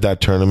enjoyed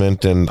that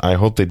tournament, and I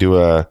hope they do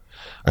a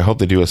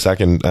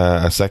second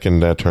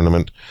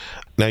tournament.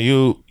 Now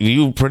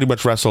you pretty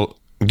much wrestle.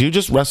 Do you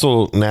just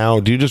wrestle now?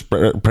 Do you just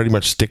pretty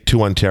much stick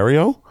to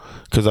Ontario?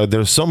 Because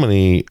there's so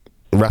many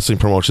wrestling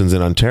promotions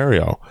in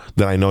Ontario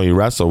that I know you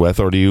wrestle with,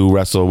 or do you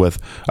wrestle with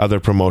other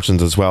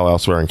promotions as well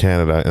elsewhere in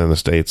Canada and in the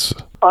States?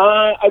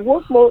 I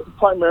work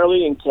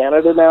primarily in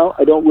Canada now.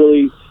 I don't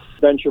really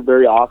venture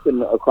very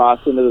often across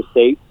into the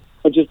States,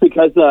 but just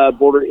because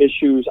border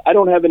issues. I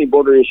don't have any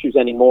border issues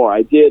anymore.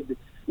 I did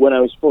when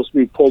I was supposed to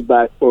be pulled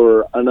back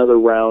for another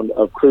round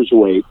of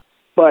Cruiserweight.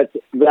 But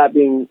that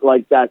being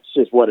that's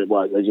just what it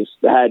was. I just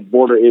had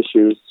border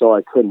issues, so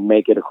I couldn't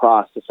make it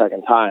across the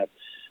second time.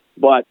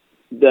 But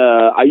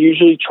I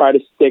usually try to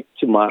stick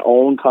to my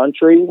own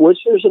country, which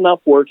there's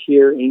enough work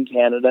here in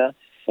Canada,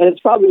 and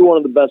it's probably one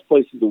of the best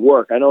places to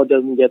work. I know it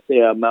doesn't get the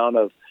amount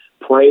of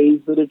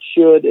praise that it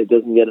should. It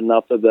doesn't get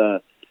enough of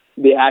the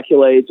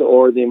accolades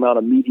or the amount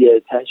of media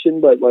attention,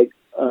 but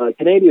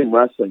Canadian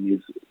wrestling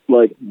is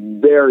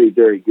very,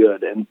 very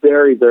good and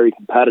very, very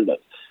competitive.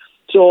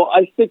 So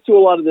I stick to a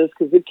lot of this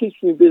because it keeps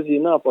me busy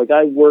enough.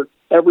 I work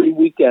every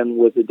weekend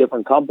with a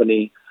different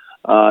company,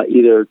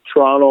 either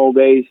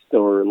Toronto-based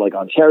or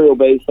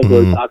Ontario-based, we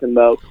were talking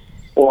about,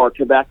 or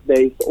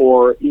Quebec-based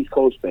or East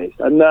Coast-based.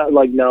 I'm not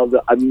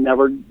I've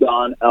never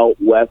gone out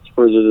west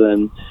further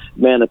than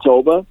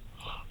Manitoba.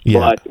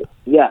 Yeah. But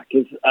yeah,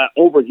 because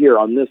over here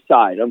on this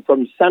side, I'm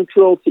from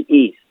central to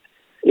east,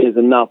 is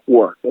enough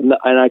work, and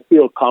I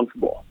feel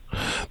comfortable.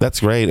 That's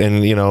great.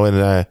 And you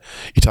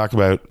talk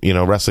about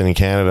wrestling in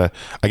Canada.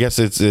 I guess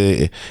it's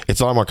a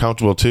lot more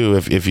comfortable too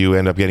if you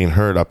end up getting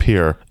hurt up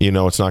here.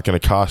 It's not going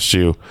to cost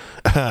you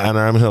an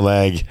arm and a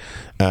leg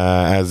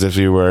as if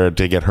you were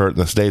to get hurt in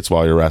the States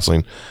while you're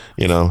wrestling.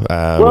 With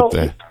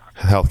the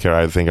healthcare,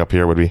 I think up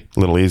here would be a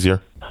little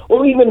easier. Well,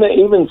 Well,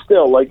 even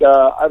still, like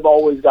I've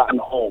always gotten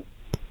home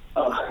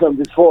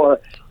before.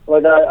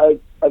 Like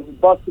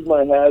I've busted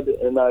my head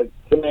and I've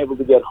been able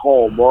to get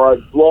home, or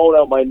I've blown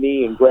out my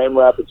knee in Grand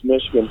Rapids,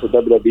 Michigan for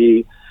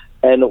WWE,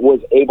 and was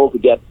able to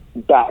get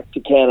back to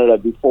Canada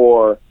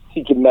before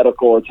seeking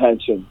medical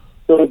attention.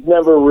 So it's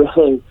never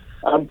really.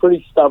 I'm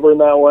pretty stubborn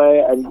that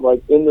way. I'm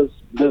like in this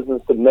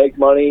business to make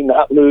money,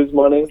 not lose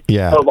money.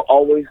 Yeah. So I've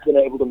always been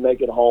able to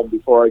make it home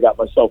before I got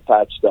myself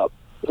patched up,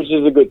 which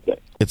is a good thing.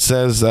 It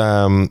says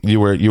you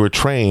were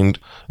trained.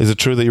 Is it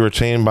true that you were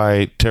trained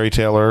by Terry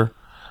Taylor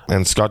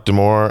and Scott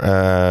D'Amore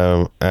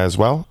as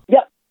well?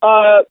 Yeah.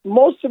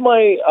 Most of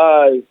my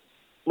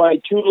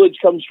tutelage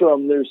comes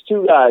from, there's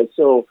two guys.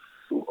 So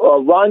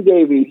Ron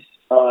Davies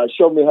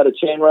showed me how to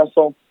chain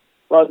wrestle.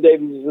 Ron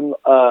Davies is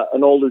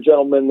an older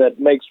gentleman that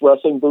makes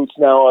wrestling boots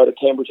now out of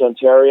Cambridge,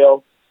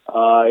 Ontario.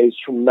 He's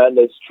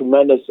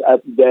tremendous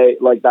at the day,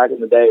 like back in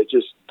the day,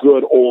 just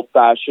good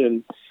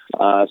old-fashioned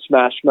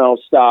Smash Mouth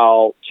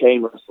style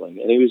chain wrestling.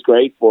 And he was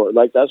great for it.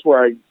 Like, that's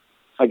where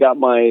I got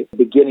my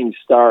beginning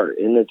start,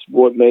 and it's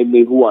what made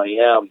me who I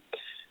am.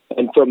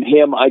 And from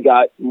him, I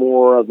got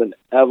more of an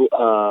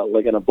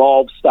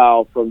evolved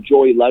style from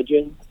Joey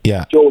Legend.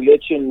 Yeah. Joey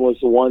Hitchin was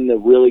the one that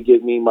really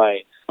gave me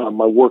my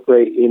work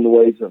rate in the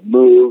ways of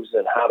moves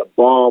and how to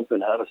bump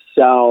and how to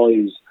sell.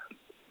 He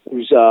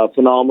was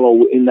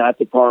phenomenal in that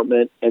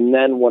department. And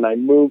then when I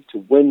moved to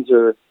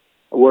Windsor,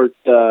 I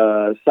worked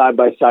side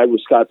by side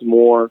with Scott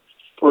D'Amore,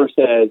 first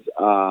as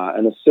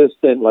an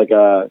assistant, like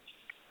a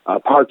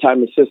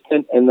part-time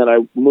assistant, and then I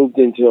moved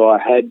into a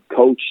head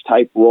coach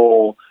type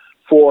role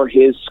for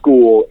his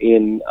school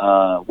in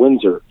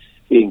Windsor,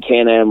 being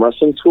Can-Am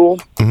Wrestling School.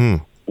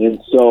 Mm-hmm. And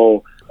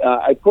so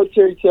I put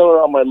Terry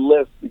Taylor on my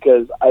list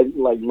because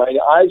my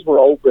eyes were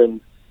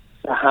open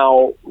to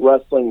how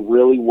wrestling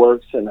really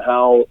works and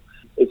how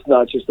it's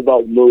not just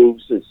about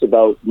moves, it's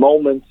about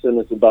moments and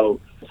it's about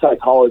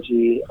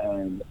psychology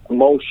and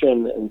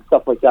emotion and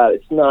stuff like that.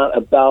 It's not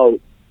about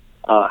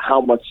how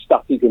much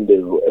stuff you can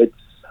do. It's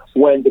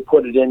when to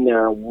put it in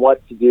there and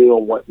what to do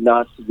and what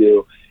not to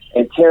do.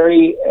 And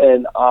Terry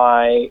and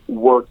I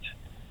worked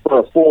for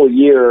a full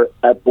year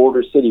at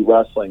Border City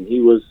Wrestling.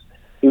 He was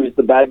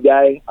the bad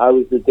guy, I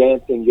was the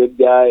dancing good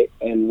guy,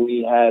 and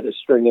we had a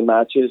string of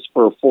matches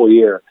for a full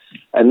year.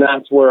 And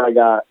that's where I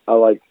got,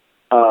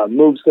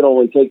 moves can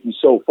only take you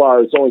so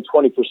far. It's only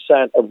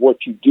 20% of what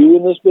you do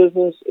in this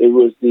business. It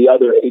was the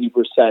other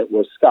 80%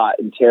 was Scott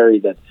and Terry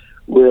that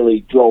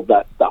really drove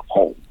that stuff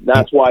home.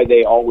 That's why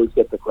they always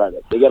get the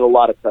credit. They get a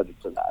lot of credit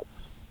for that.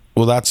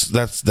 Well,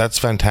 that's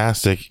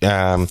fantastic.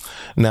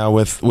 Now,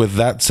 with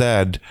that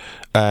said,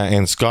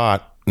 and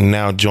Scott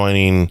now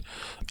joining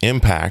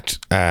Impact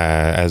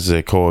as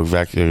a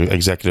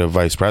co-executive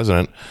vice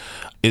president,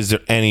 is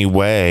there any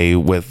way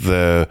with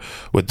the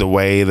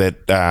way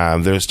that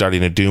they're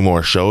starting to do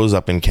more shows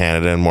up in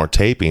Canada and more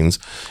tapings,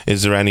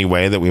 is there any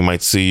way that we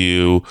might see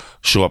you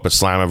show up at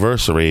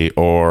Slammiversary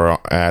or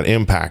at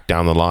Impact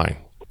down the line?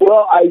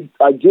 Well,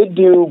 I did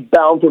do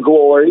Bound for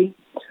Glory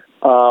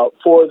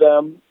for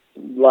them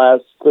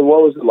last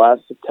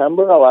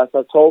September or last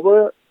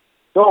October?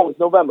 No, it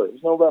was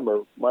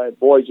November. My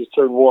boy just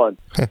turned 1.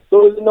 So it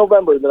was in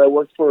November that I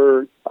worked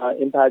for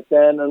Impact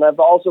then, and I've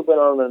also been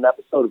on an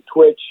episode of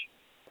Twitch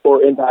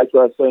for Impact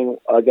Wrestling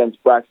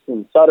against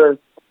Braxton Sutter.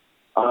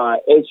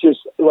 It's just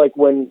like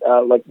when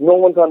no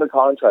one's under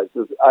contract.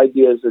 The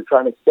idea is they're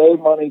trying to save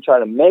money,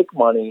 trying to make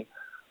money.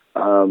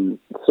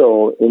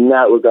 So in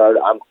that regard,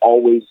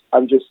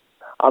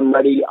 I'm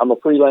ready. I'm a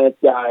freelance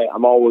guy.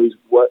 I'm always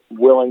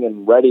willing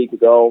and ready to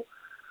go.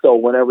 So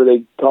whenever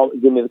they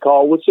give me the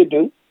call, which they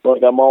do,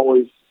 like I'm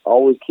always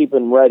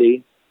keeping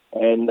ready.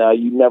 And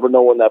you never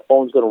know when that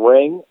phone's going to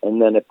ring.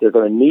 And then if they're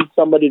going to need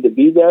somebody to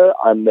be there,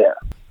 I'm there.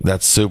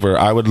 That's super.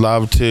 I would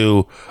love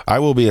to. I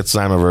will be at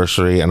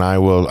Slammiversary, and I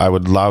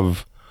would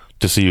love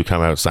to see you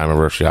come out at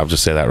Slammiversary. I'll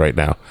just say that right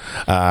now.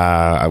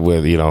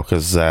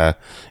 Because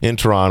in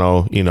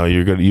Toronto,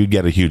 you'd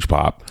get a huge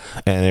pop,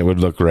 and it would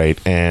look great.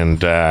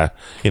 And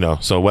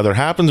so whether it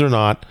happens or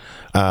not,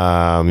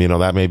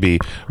 that may be,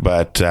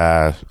 but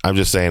I'm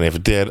just saying if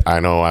it did,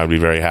 I know I'd be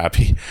very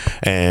happy.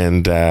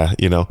 And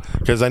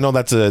because I know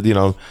that's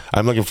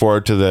I'm looking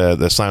forward to the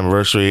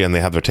Slammiversary, and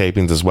they have their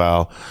tapings as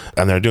well,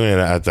 and they're doing it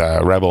at the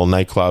Rebel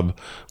nightclub,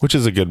 which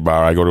is a good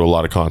bar. I go to a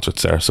lot of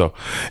concerts there, so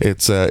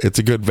it's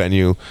a good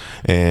venue,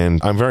 and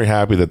I'm very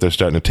happy that they're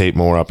starting to tape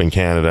more up in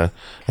Canada,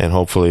 and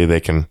hopefully they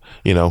can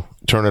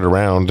turn it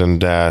around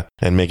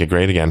and make it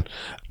great again.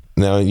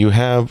 Now, you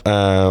have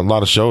a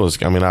lot of shows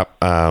coming up.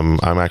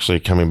 I'm actually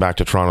coming back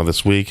to Toronto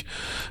this week,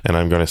 and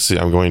I'm going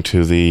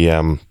to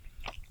the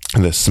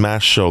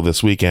Smash show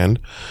this weekend,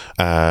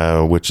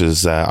 which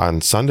is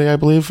on Sunday, I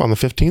believe, on the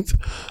 15th.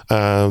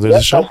 There's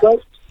a show. Right.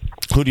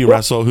 Who do you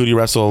wrestle? Who do you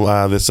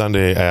wrestle this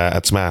Sunday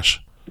at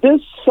Smash?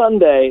 This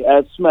Sunday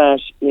at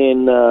Smash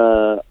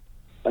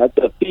at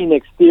the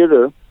Phoenix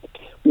Theater,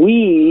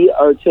 we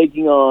are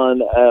taking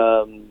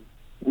on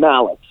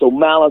Malice. So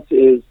Malice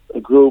is a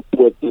group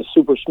with the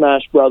Super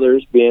Smash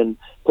Brothers, being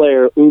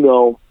player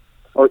Uno,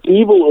 or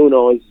Evil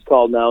Uno as it's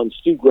called now, and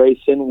Stu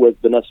Grayson with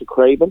Vanessa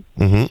Craven.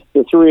 Mm-hmm.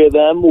 The three of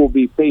them will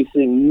be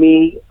facing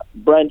me,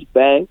 Brent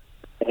Banks,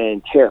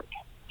 and Tarek.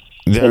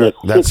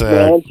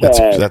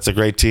 That's a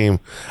great team.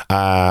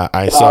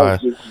 I saw a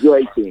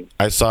great team.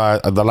 I saw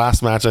the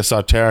last match I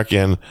saw Tarek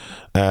in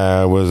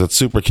was at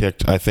Super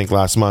Kicked, I think,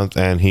 last month,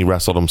 and he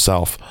wrestled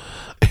himself.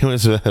 It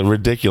was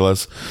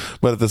ridiculous,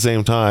 but at the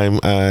same time,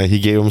 he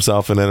gave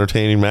himself an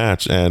entertaining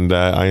match, and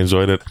I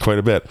enjoyed it quite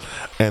a bit.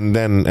 And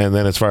then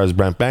as far as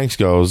Brent Banks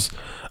goes,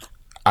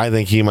 I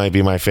think he might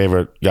be my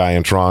favorite guy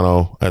in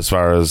Toronto as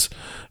far as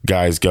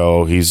guys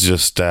go. He's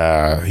just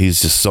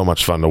so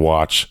much fun to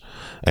watch.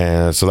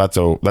 And so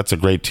that's a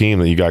great team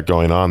that you got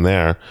going on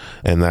there,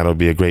 and that'll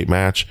be a great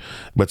match.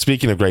 But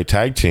speaking of great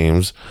tag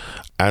teams,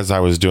 as I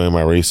was doing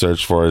my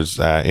research for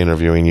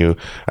interviewing you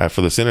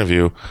for this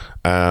interview,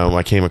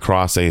 I came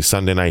across a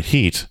Sunday Night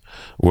Heat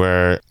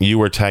where you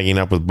were tagging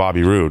up with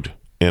Bobby Roode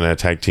in a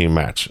tag team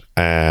match.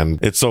 And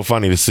it's so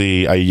funny to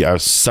see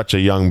such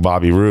a young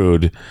Bobby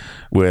Roode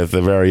with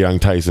a very young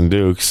Tyson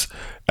Dukes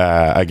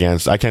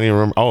against, I can't even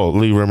remember,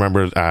 Lee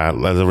remembered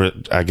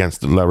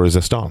against La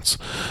Resistance.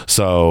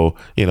 So,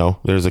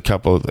 there's a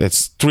couple,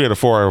 it's 3 out of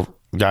 4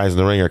 guys in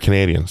the ring are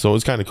Canadian. So it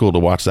was kind of cool to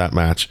watch that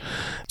match.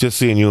 Just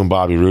seeing you and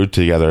Bobby Roode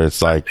together,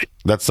 it's like,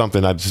 that's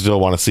something I still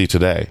want to see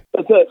today.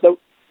 That's it.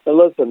 And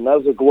listen, that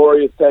was a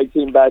glorious tag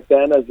team back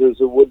then, as it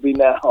would be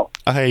now.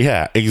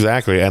 Yeah,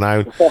 exactly. And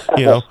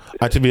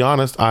to be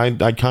honest, I'd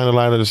kind of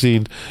like to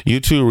see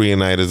you two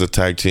reunite as a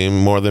tag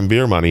team more than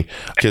Beer Money,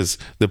 because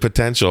the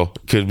potential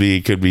could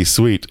be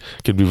sweet,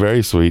 could be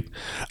very sweet.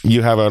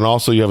 You have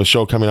a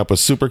show coming up with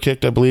Super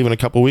Kicked, I believe, in a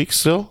couple weeks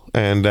still.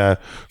 And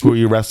who are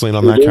you wrestling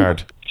on that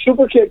card?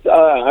 Super Kicked.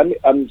 I'm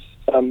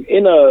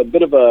in a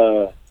bit of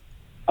a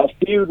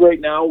feud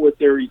right now with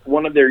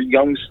one of their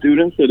young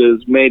students that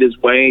has made his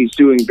way. He's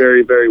doing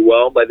very, very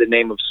well, by the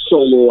name of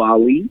Solo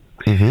Ali.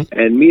 Mm-hmm.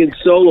 And me and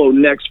Solo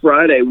next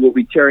Friday will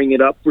be tearing it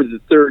up for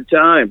the 3rd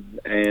time,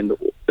 and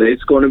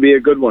it's going to be a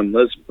good one.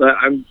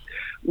 I'm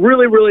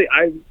really,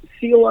 I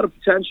see a lot of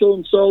potential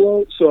in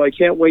Solo, so I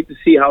can't wait to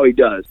see how he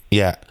does.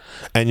 Yeah,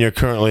 and you're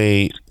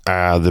currently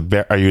are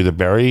you the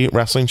Barrie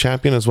Wrestling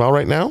Champion as well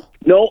right now?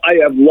 No, I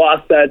have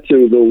lost that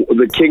to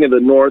the King of the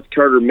North,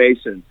 Carter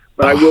Mason.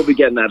 But I will be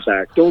getting that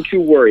back. Don't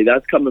you worry,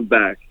 that's coming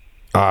back.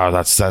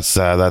 That's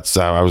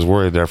I was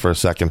worried there for a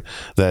second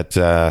that's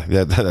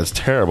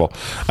terrible.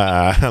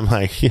 I'm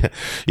like,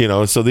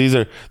 so these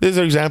are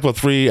example of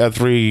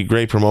three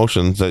great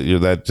promotions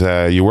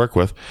that you work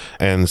with.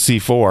 And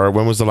C4,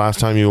 when was the last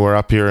time you were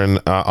up here in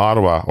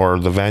Ottawa or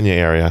the Vanier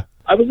area?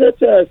 I was at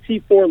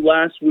C4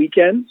 last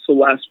weekend, so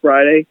last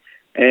Friday.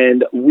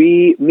 And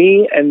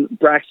me and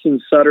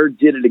Braxton Sutter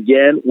did it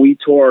again. We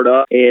tore it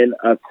up in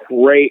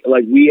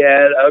we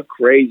had a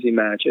crazy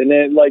match. And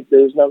then,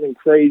 there's nothing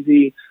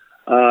crazy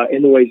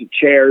in the ways of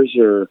chairs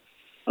or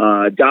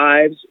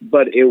dives,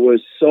 but it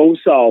was so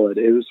solid.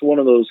 It was one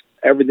of those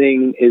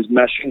everything is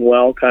meshing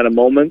well kind of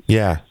moments.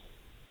 Yeah.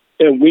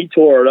 And we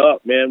tore it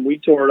up, man. We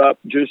tore it up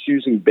just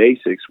using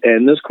basics.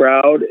 And this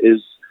crowd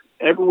is,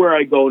 everywhere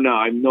I go now,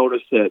 I've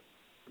noticed that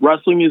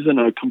wrestling is in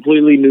a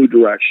completely new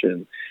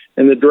direction.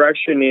 And the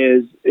direction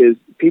is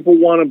people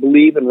want to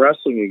believe in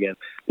wrestling again.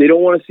 They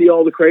don't want to see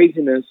all the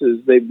craziness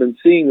as they've been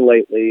seeing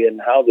lately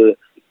and how the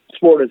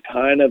sport has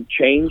kind of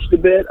changed a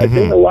bit. Mm-hmm. I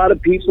think a lot of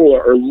people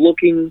are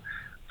looking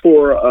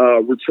for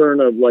a return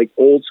of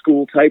old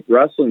school type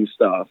wrestling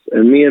stuff.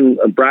 And me and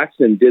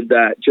Braxton did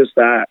that.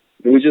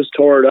 We just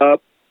tore it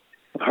up.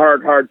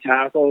 Hard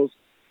tackles,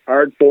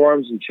 hard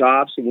forearms and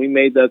chops, and we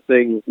made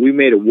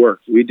it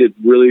work. We did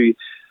really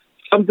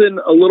something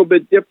a little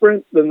bit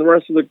different than the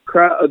rest of the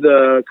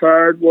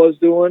card was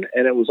doing,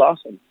 and it was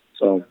awesome.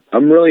 So I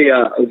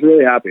was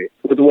really happy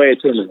with the way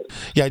it turned out.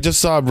 Yeah, I just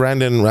saw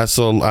Brendan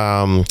wrestle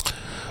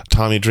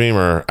Tommy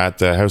Dreamer at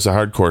the House of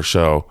Hardcore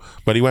show,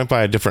 but he went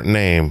by a different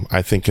name,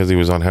 I think, because he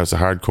was on House of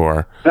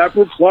Hardcore.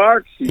 Pepper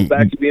Clark. He's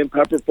back to being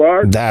Pepper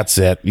Clark. That's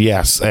it.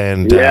 Yes,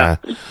 and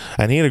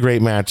and he had a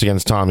great match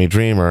against Tommy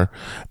Dreamer,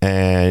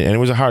 and it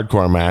was a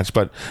hardcore match,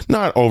 but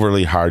not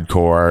overly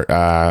hardcore.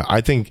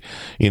 I think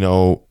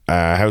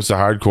House of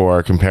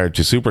Hardcore compared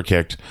to Super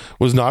Kicked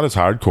was not as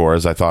hardcore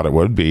as I thought it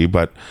would be,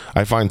 but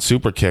I find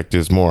Super Kicked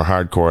is more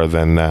hardcore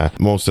than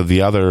most of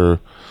the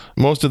other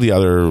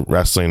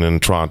wrestling in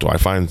Toronto. I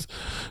find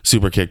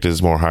Super Kicked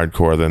is more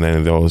hardcore than any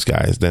of those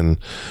guys, than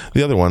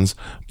the other ones.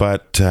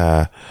 But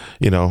I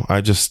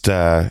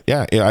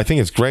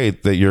think it's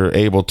great that you're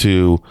able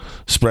to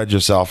spread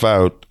yourself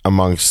out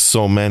amongst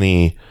so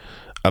many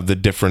of the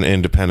different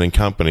independent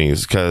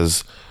companies,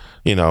 because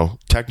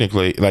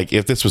technically,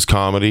 if this was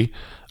comedy,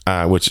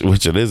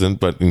 which it isn't,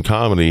 but in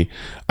comedy,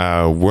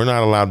 we're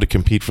not allowed to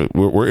compete for.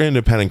 We're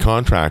independent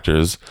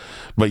contractors,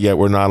 but yet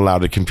we're not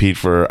allowed to compete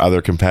for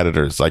other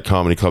competitors. Like,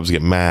 comedy clubs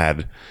get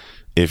mad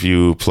if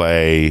you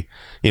play.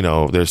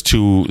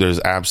 There's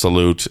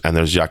Absolute and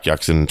there's Yuck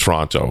Yucks in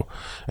Toronto,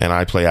 and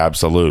I play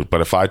Absolute. But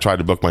if I try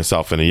to book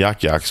myself in a Yuck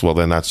Yucks, well,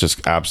 then that's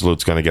just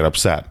Absolute's going to get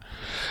upset.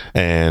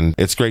 And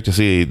it's great to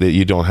see that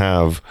you don't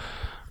have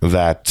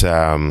that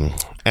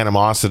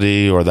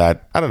animosity or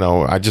that, I don't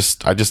know. I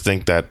just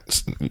think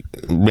that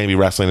maybe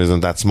wrestling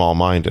isn't that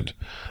small-minded,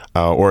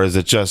 or is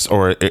it just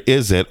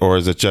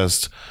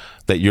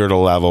that you're at a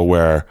level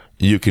where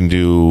you can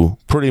do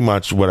pretty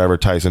much whatever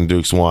Tyson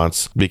Dukes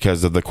wants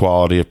because of the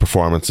quality of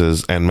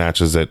performances and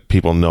matches that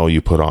people know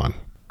you put on?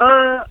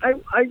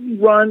 I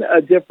run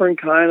a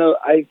different kind of.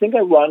 I think I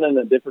run in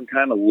a different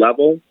kind of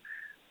level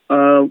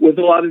with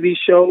a lot of these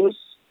shows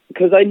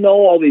because I know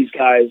all these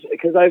guys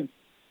because I've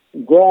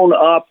grown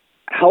up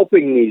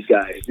helping these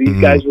guys.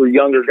 These guys were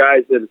younger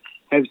guys that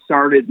have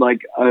started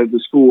like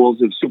the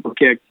schools of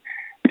Superkick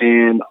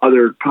and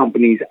other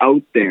companies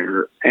out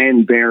there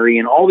and Barry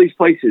and all these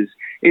places.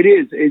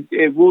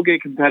 It will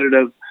get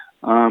competitive.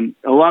 A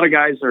lot of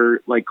guys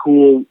are like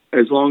cool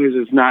as long as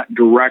it's not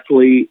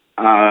directly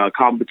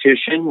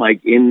competition,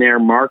 like in their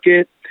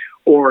market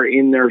or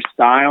in their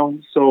style.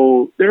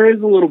 So there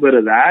is a little bit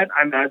of that,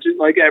 I imagine,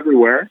 like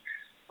everywhere,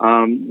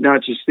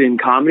 not just in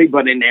comedy,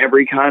 but in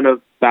every kind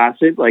of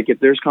facet. Like if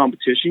there's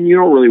competition, you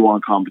don't really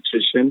want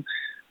competition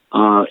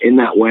in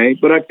that way.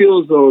 But I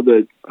feel as though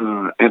that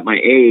at my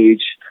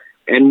age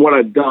and what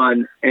I've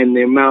done and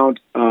the amount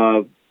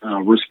of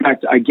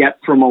respect I get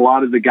from a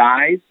lot of the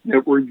guys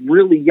that were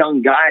really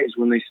young guys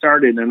when they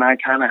started, and I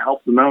kind of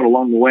helped them out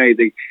along the way.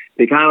 They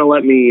kind of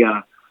let me,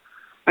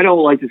 I don't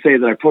like to say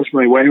that I push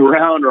my way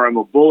around or I'm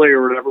a bully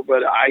or whatever,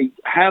 but I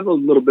have a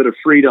little bit of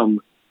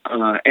freedom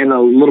and a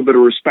little bit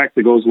of respect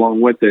that goes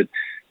along with it,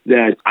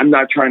 that I'm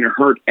not trying to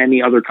hurt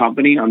any other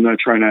company.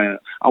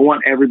 I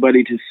want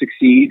everybody to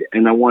succeed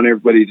and I want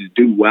everybody to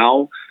do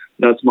well.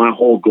 That's my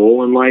whole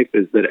goal in life,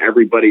 is that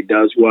everybody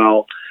does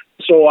well.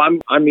 So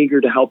I'm eager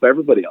to help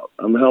everybody out.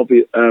 I'm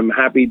happy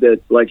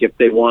that, like, if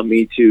they want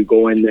me to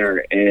go in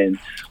there and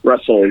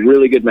wrestle a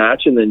really good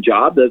match and then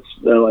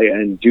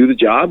and do the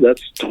job,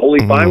 that's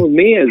totally fine with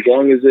me as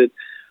long as it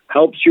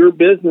helps your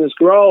business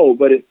grow.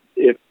 But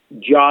if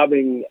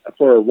jobbing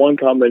for one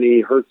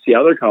company hurts the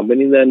other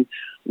company, then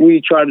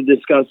we try to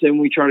discuss it and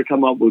we try to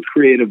come up with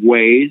creative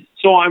ways.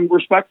 So I'm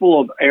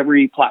respectful of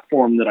every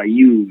platform that I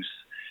use.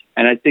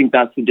 And I think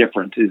that's the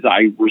difference, is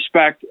I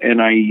respect and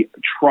I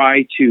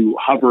try to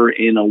hover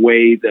in a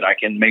way that I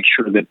can make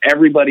sure that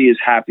everybody is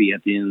happy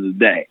at the end of the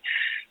day.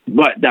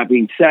 But that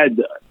being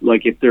said,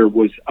 like if there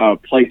was a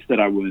place that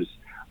I was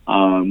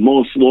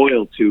most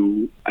loyal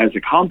to as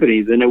a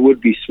company, then it would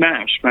be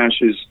Smash.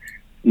 Smash is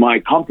my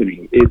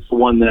company. It's the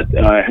one that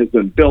has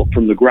been built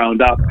from the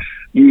ground up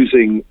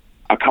using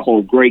a couple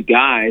of great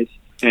guys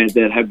and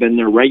that have been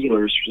their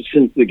regulars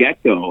since the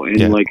get-go.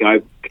 And like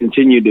I've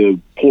continued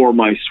to pour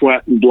my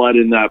sweat and blood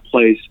in that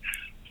place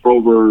for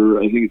over,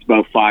 I think it's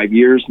about 5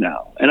 years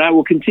now. And I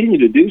will continue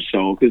to do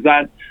so because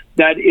that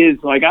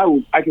is like,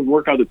 I can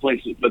work other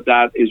places, but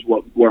that is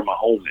where my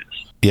home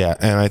is. Yeah,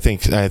 and I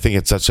think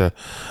it's such a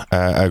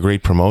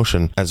great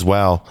promotion as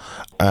well.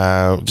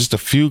 Just a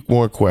few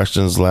more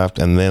questions left,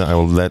 and then I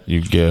will let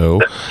you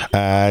go.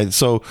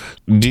 So,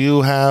 do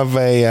you have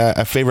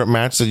a favorite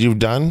match that you've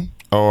done,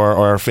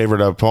 or a favorite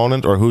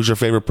opponent, or who's your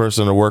favorite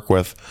person to work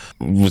with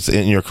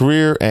in your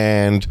career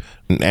and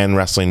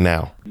wrestling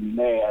now?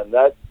 Man,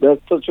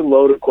 that's such a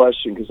loaded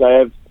question because I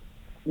have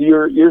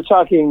you're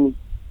talking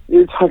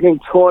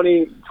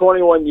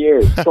 21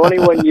 years,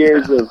 21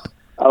 years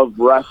of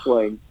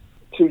wrestling.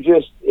 To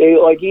just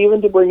like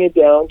even to bring it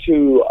down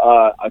to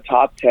a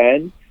top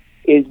 10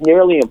 is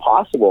nearly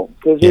impossible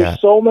because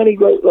there's so many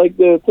great. Like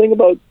the thing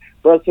about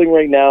wrestling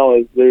right now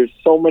is there's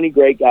so many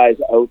great guys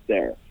out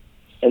there,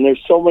 and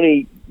there's so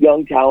many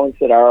young talents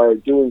that are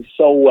doing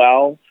so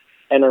well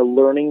and are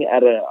learning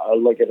at an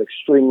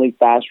extremely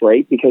fast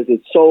rate because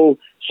it's so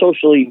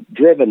socially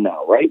driven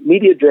now, right?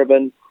 Media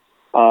driven,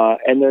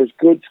 and there's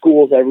good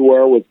schools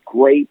everywhere with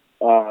great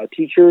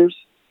teachers.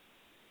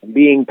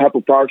 Being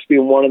Pepper Parks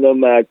being one of them,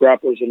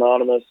 Grapplers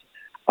Anonymous,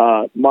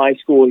 my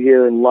school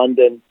here in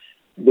London,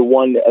 the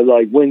one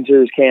like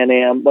Windsor's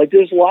Can-Am. Like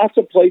there's lots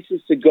of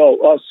places to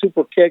go.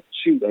 Superkick,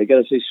 I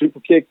gotta say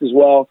Superkick as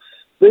well.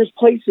 There's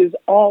places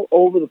all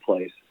over the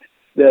place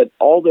that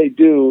all they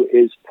do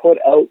is put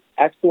out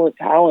excellent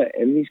talent,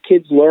 and these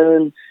kids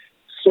learn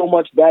so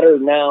much better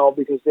now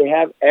because they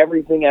have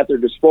everything at their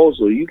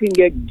disposal. You can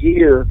get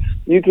gear,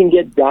 you can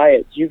get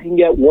diets, you can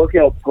get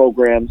workout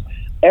programs.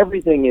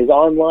 Everything is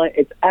online.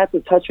 It's at the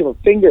touch of a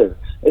finger.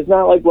 It's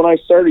not like when I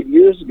started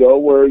years ago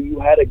where you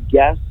had to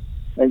guess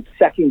and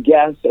second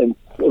guess and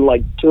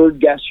like third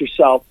guess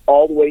yourself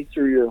all the way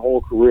through your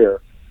whole career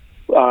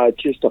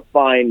just to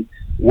find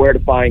where to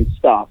find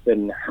stuff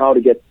and how to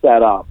get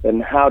set up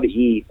and how to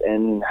eat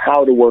and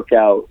how to work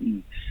out.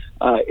 And,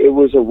 it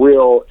was a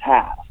real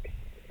task.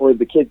 For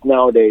the kids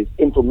nowadays,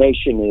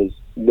 information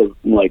is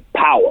like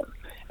power.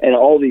 And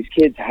all these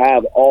kids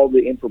have all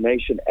the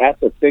information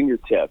at their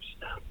fingertips.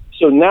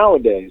 So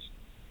nowadays,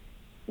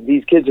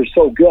 these kids are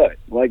so good.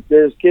 Like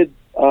there's kids,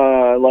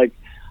 like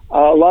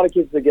a lot of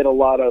kids that get a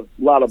lot of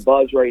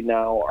buzz right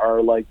now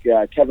are like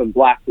Kevin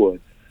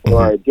Blackwood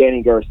or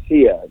Danny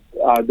Garcia.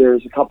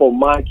 There's a couple of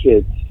my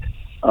kids,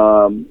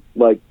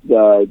 like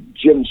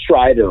Jim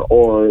Strider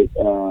or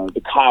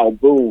the Kyle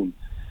Boone.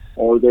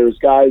 or there's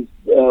guys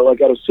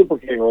like out of Super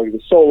King, like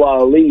the Sola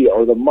Ali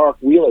or the Mark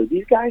Wheeler.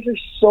 These guys are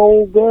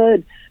so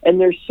good, and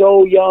they're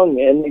so young,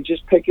 and they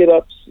just pick it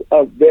up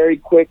very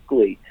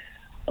quickly.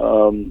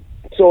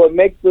 So it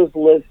makes this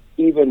list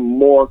even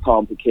more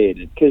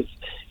complicated because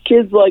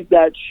kids like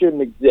that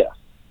shouldn't exist.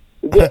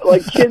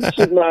 Like, kids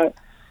should not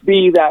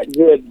be that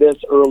good this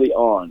early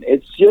on.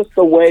 It's just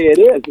the way it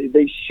is.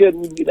 They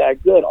shouldn't be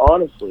that good,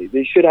 honestly.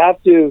 They should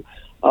have to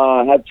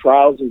have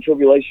trials and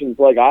tribulations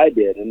like I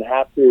did and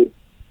have to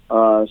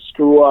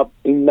screw up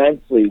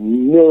immensely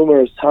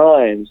numerous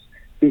times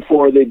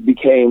before they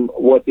became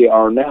what they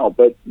are now.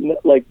 But,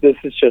 like, this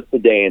is just the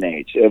day and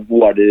age of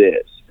what it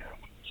is.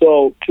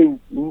 So to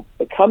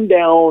come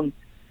down,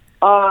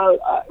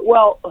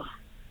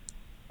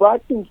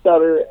 Braxton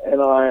Sutter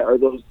and I are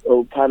those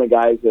kind of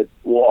guys that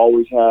will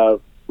always have,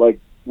 like,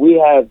 we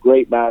have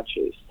great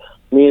matches.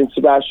 Me and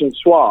Sebastian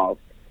Suave,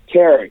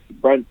 Tarek,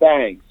 Brent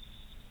Banks,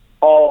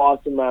 all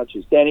awesome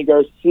matches. Danny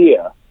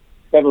Garcia,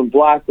 Kevin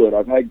Blackwood,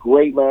 I've had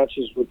great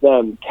matches with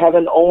them.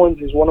 Kevin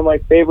Owens is one of my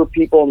favorite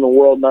people in the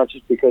world, not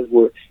just because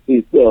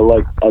he's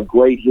like a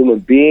great human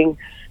being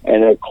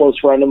and a close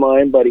friend of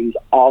mine, but he's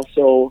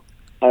also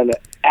an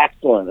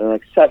excellent and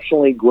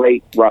exceptionally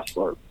great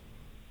wrestler.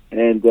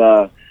 And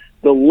the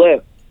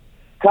lift,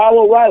 Kyle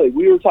O'Reilly,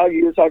 you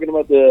were talking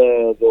about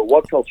the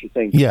What Culture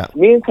thing. Yeah.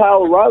 Me and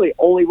Kyle O'Reilly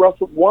only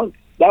wrestled once.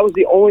 That was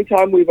the only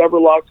time we've ever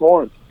locked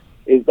horns,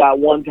 is that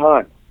one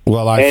time.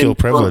 Well, I feel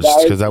privileged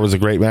because that was a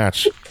great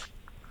match.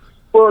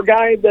 For a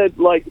guy that,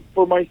 like,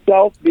 for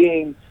myself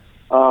being,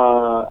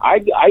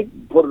 I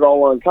put it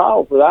all on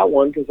Kyle for that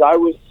one because I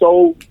was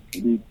so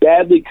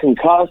badly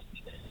concussed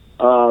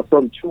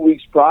from 2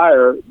 weeks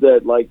prior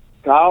that, like,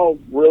 Kyle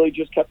really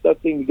just kept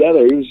that thing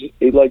together.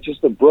 He was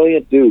just a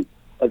brilliant dude,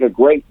 like a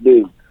great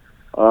dude.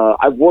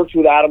 I've worked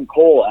with Adam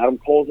Cole. Adam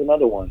Cole's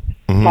another one.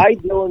 Mm-hmm. Ty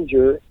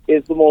Dillinger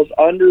is the most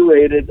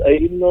underrated,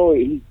 even though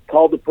he's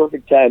called the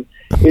Perfect 10,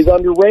 is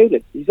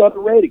underrated. He's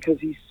underrated because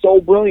he's so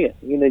brilliant.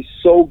 I mean, he's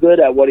so good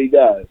at what he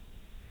does.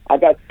 I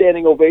got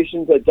standing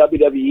ovations at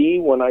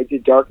WWE when I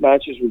did dark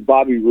matches with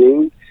Bobby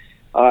Roode.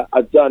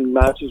 I've done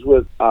matches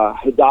with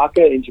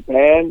Hidaka in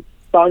Japan.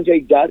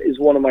 Sanjay Dutt is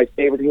one of my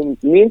favorite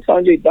humans. Me and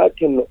Sanjay Dutt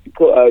can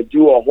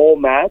do a whole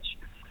match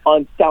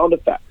on sound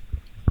effects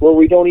where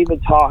we don't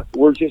even talk.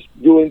 We're just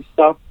doing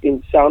stuff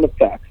in sound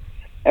effects.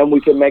 And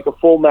we can make a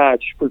full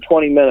match for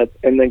 20 minutes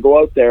and then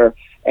go out there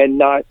and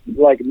not,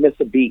 like, miss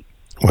a beat.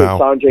 Wow.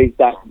 Sanjay's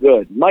that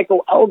good.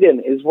 Michael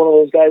Elgin is one of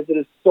those guys that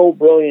is so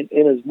brilliant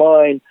in his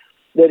mind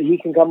that he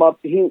can come up.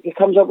 He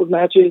comes up with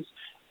matches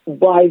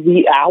by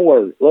the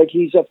hour. Like,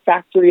 he's a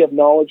factory of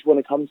knowledge when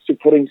it comes to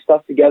putting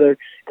stuff together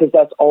because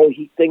that's all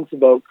he thinks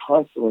about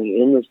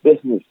constantly in this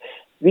business.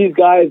 These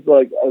guys,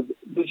 like,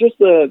 just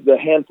the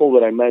handful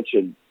that I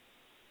mentioned,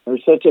 are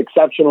such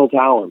exceptional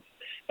talents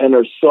and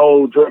are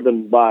so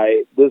driven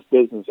by this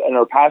business and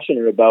are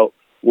passionate about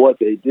what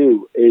they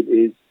do. It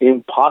is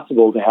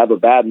impossible to have a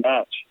bad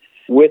match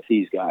with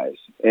these guys.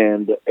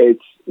 And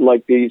it's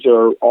like these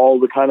are all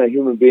the kind of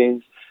human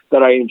beings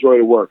that I enjoy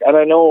to work. And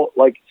I know,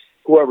 like,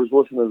 whoever's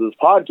listening to this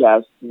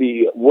podcast,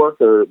 the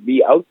worker,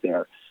 be out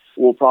there,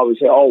 will probably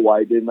say, oh,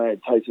 why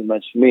didn't Tyson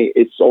mention me?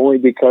 It's only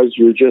because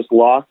you're just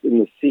lost in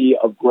the sea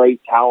of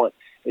great talent.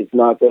 It's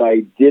not that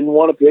I didn't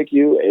want to pick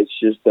you. It's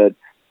just that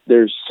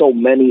there's so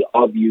many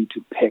of you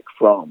to pick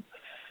from.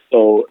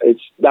 So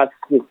that's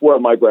just where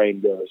my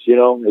brain goes, you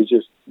know? It's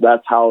just,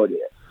 that's how it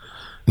is.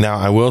 Now,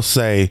 I will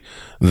say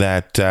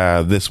that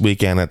this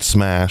weekend at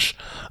Smash,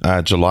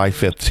 July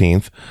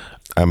 15th,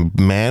 a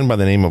man by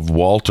the name of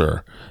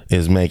Walter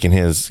is making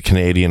his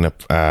Canadian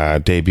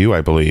debut,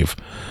 I believe.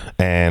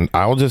 And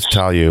I will just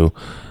tell you,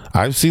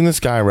 I've seen this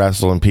guy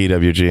wrestle in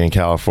PWG in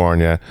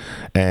California,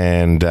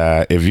 and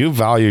if you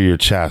value your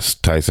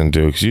chest, Tyson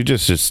Dukes, you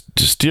just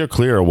steer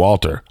clear of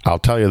Walter. I'll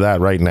tell you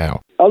that right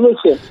now.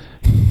 Listen,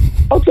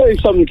 I'll tell you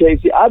something,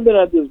 Casey. I've been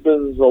at this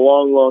business a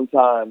long, long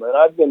time, and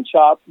I've been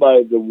chopped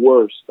by the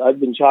worst. I've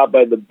been chopped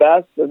by the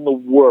best and the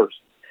worst.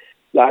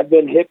 I've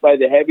been hit by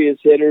the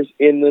heaviest hitters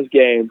in this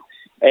game,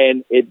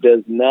 and it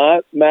does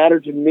not matter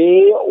to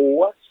me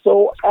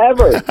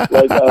whatsoever.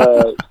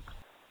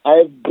 I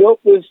have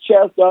built this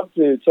chest up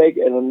to take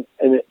an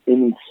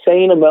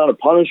insane amount of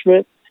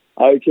punishment.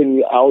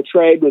 I'll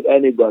trade with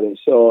anybody.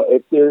 So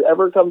if there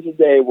ever comes a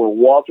day where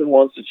Walter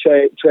wants to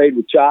trade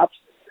with chops,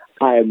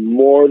 I am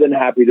more than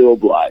happy to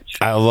oblige.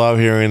 I love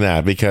hearing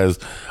that because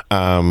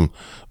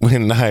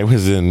when I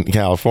was in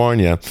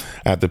California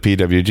at the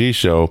PWG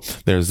show,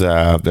 there's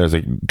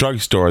a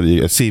drugstore, a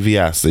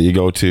CVS that you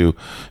go to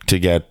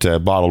get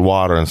bottled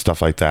water and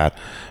stuff like that.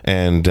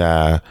 And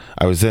I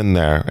was in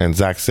there, and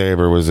Zack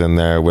Sabre was in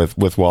there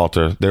with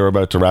Walter. They were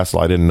about to wrestle.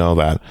 I didn't know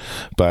that,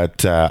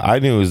 but I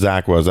knew who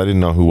Zack was. I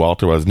didn't know who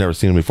Walter was. Never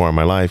seen him before in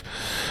my life.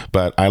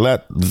 But I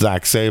let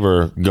Zack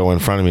Sabre go in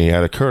front of me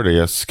out of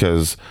courteous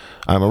because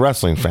I'm a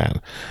wrestling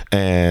fan.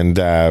 And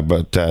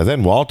but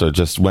then Walter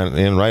just went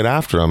in right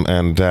after him,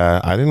 and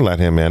I didn't let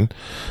him in.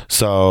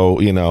 So,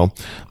 you know,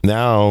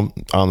 now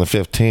on the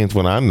 15th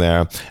when I'm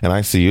there and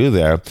I see you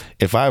there,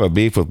 if I have a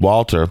beef with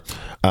Walter,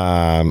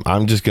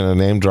 I'm just going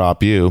to name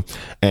drop you.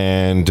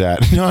 And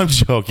no, I'm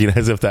joking,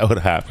 as if that would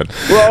happen.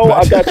 Bro,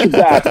 I got your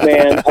back,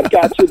 man. I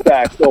got your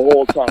back the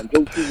whole time.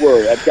 Don't you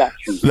worry. I got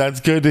you.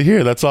 That's good to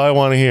hear. That's all I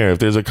want to hear. If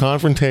there's a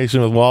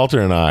confrontation with Walter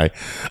and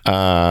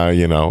I,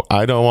 you know,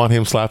 I don't want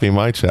him slapping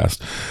my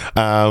chest.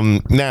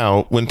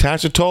 Now, when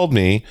Tasha told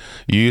me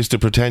you used to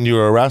pretend you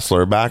were a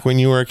wrestler back when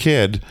you were a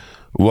kid,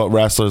 what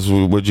wrestlers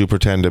would you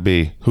pretend to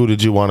be? Who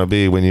did you want to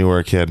be when you were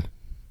a kid?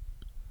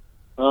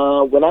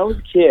 When I was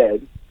a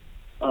kid,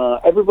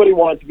 everybody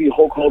wanted to be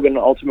Hulk Hogan and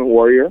Ultimate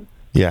Warrior.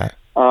 Yeah.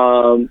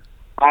 I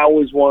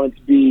always wanted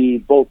to be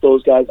both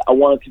those guys. I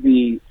wanted to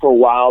be, for a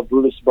while,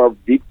 Brutus the Barber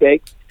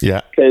Beefcake.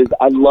 Yeah. Because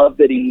I love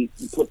that he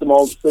put them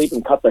all to sleep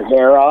and cut their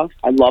hair off.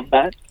 I love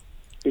that.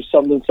 There's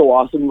something so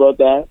awesome about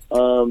that.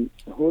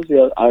 Who was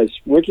the other?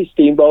 Ricky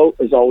Steamboat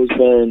has always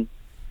been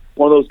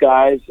one of those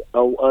guys.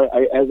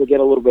 As I get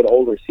a little bit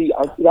older,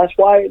 that's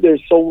why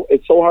it's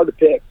so hard to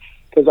pick,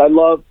 because I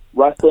love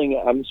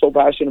wrestling. I'm so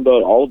passionate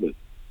about all of it.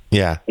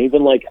 Yeah.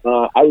 Even I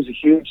was a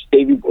huge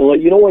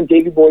when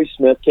Davey Boy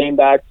Smith came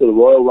back to the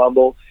Royal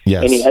Rumble,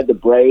 yes, and he had the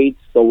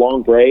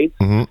long braids.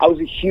 Mm-hmm. I was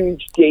a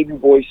huge Davey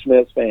Boy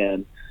Smith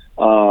fan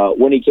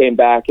when he came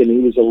back, and he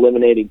was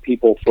eliminating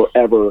people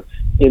forever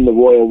in the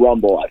Royal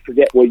Rumble. I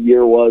forget what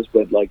year it was,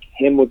 but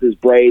him with his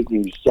braids, he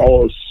was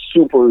so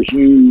super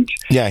huge.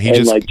 Yeah, he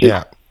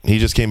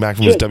just came back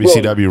from his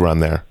WCW run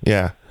there.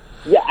 Yeah.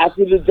 Yeah,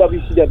 after the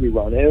WCW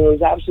run, and it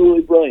was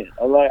absolutely brilliant.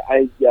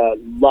 I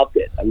loved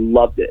it. I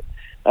loved it.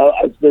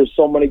 There's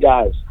so many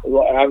guys.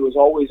 I was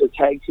always a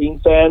tag team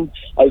fan.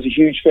 I was a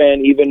huge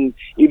fan,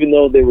 even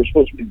though they were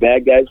supposed to be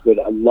bad guys. But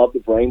I love the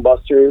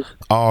Brainbusters.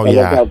 Oh, I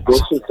yeah. love how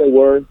vicious they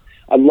were.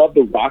 I love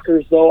the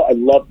Rockers, though. I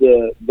love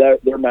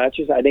their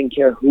matches. I didn't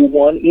care who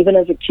won, even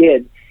as a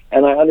kid.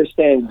 And I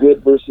understand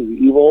good versus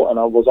evil. And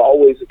I was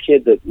always a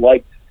kid that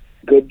liked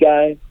good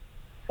guys.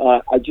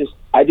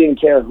 I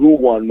didn't care who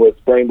won with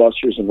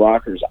Brainbusters and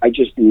Rockers. I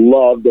just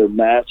loved their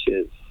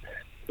matches.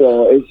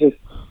 So it's just.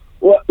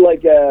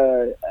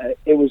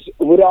 It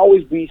would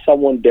always be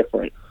someone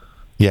different.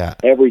 Yeah.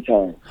 Every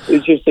time.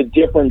 It's just a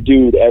different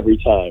dude every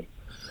time.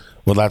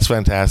 Well, that's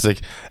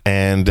fantastic.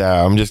 And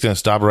I'm just going to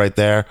stop right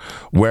there.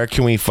 Where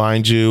can we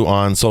find you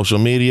on social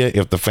media?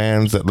 If the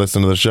fans that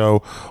listen to the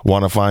show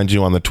want to find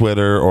you on the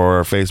Twitter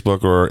or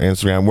Facebook or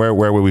Instagram,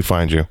 where would we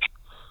find you?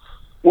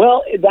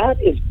 Well,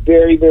 that is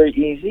very, very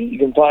easy. You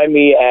can find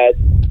me at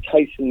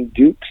Tyson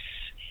Dukes.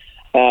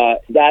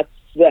 That's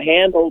the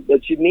handle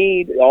that you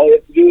need. All you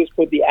have to do is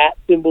put the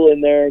 @ symbol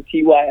in there,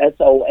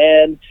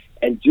 TYSON,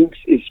 and Dukes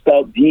is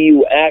spelled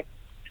DUX,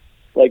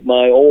 like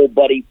my old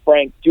buddy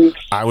Frank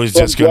Dukes. I was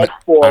just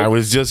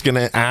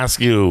gonna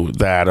ask you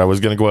that. I was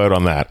gonna go out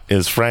on that.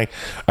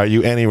 Are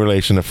you any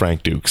relation to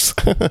Frank Dukes?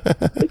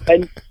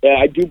 And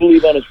I do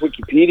believe on his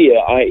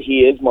Wikipedia,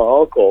 he is my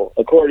uncle,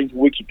 according to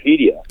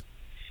Wikipedia.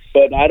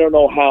 But I don't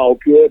know how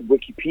good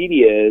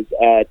Wikipedia is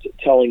at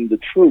telling the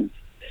truth.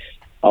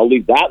 I'll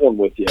leave that one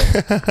with you.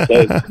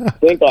 So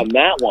think on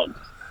that one.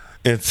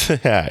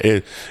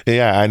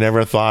 I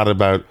never thought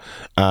about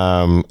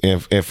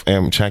if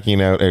I'm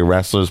checking out a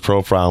wrestler's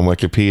profile on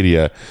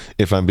Wikipedia,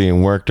 if I'm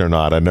being worked or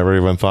not. I never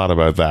even thought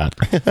about that.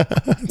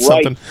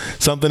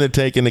 Something to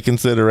take into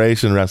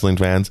consideration, wrestling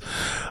fans.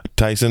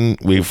 Tyson,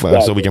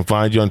 so we can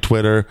find you on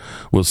Twitter.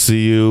 We'll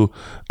see you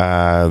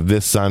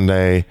this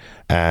Sunday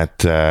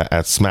at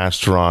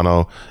Smash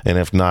Toronto, and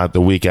if not, the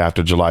week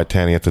after, July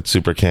 20th at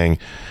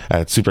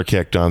Super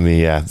Kicked on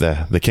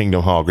the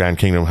Kingdom Hall, Grand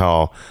Kingdom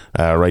Hall,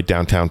 right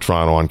downtown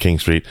Toronto on King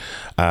Street.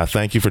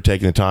 Thank you for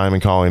taking the time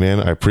and calling in.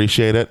 I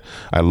appreciate it.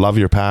 I love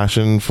your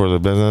passion for the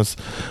business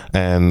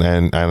and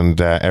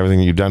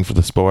everything you've done for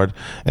the sport,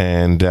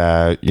 and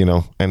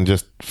and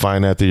just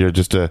find out that you're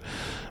just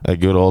a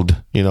good old,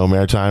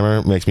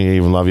 Maritimer makes me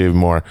even love you even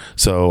more.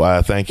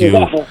 So thank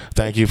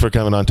you for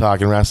coming on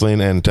Talking Wrestling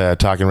and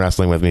talking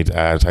wrestling with me,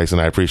 Tyson.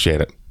 I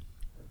appreciate it.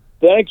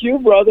 Thank you,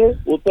 brother.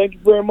 Well, thank you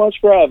very much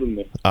for having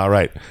me. All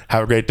right,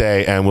 have a great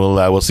day, and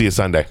we'll see you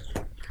Sunday.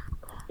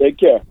 Take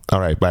care.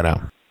 All right, bye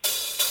now.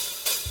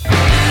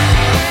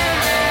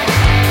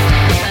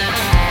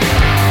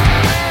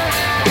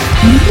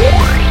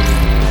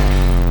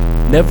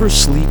 Never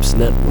Sleeps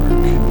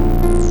Network.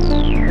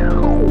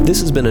 This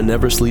has been a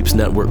Never Sleeps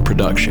Network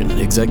production,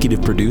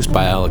 executive produced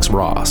by Alex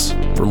Ross.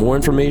 For more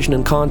information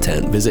and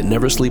content, visit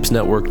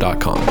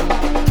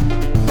neversleepsnetwork.com.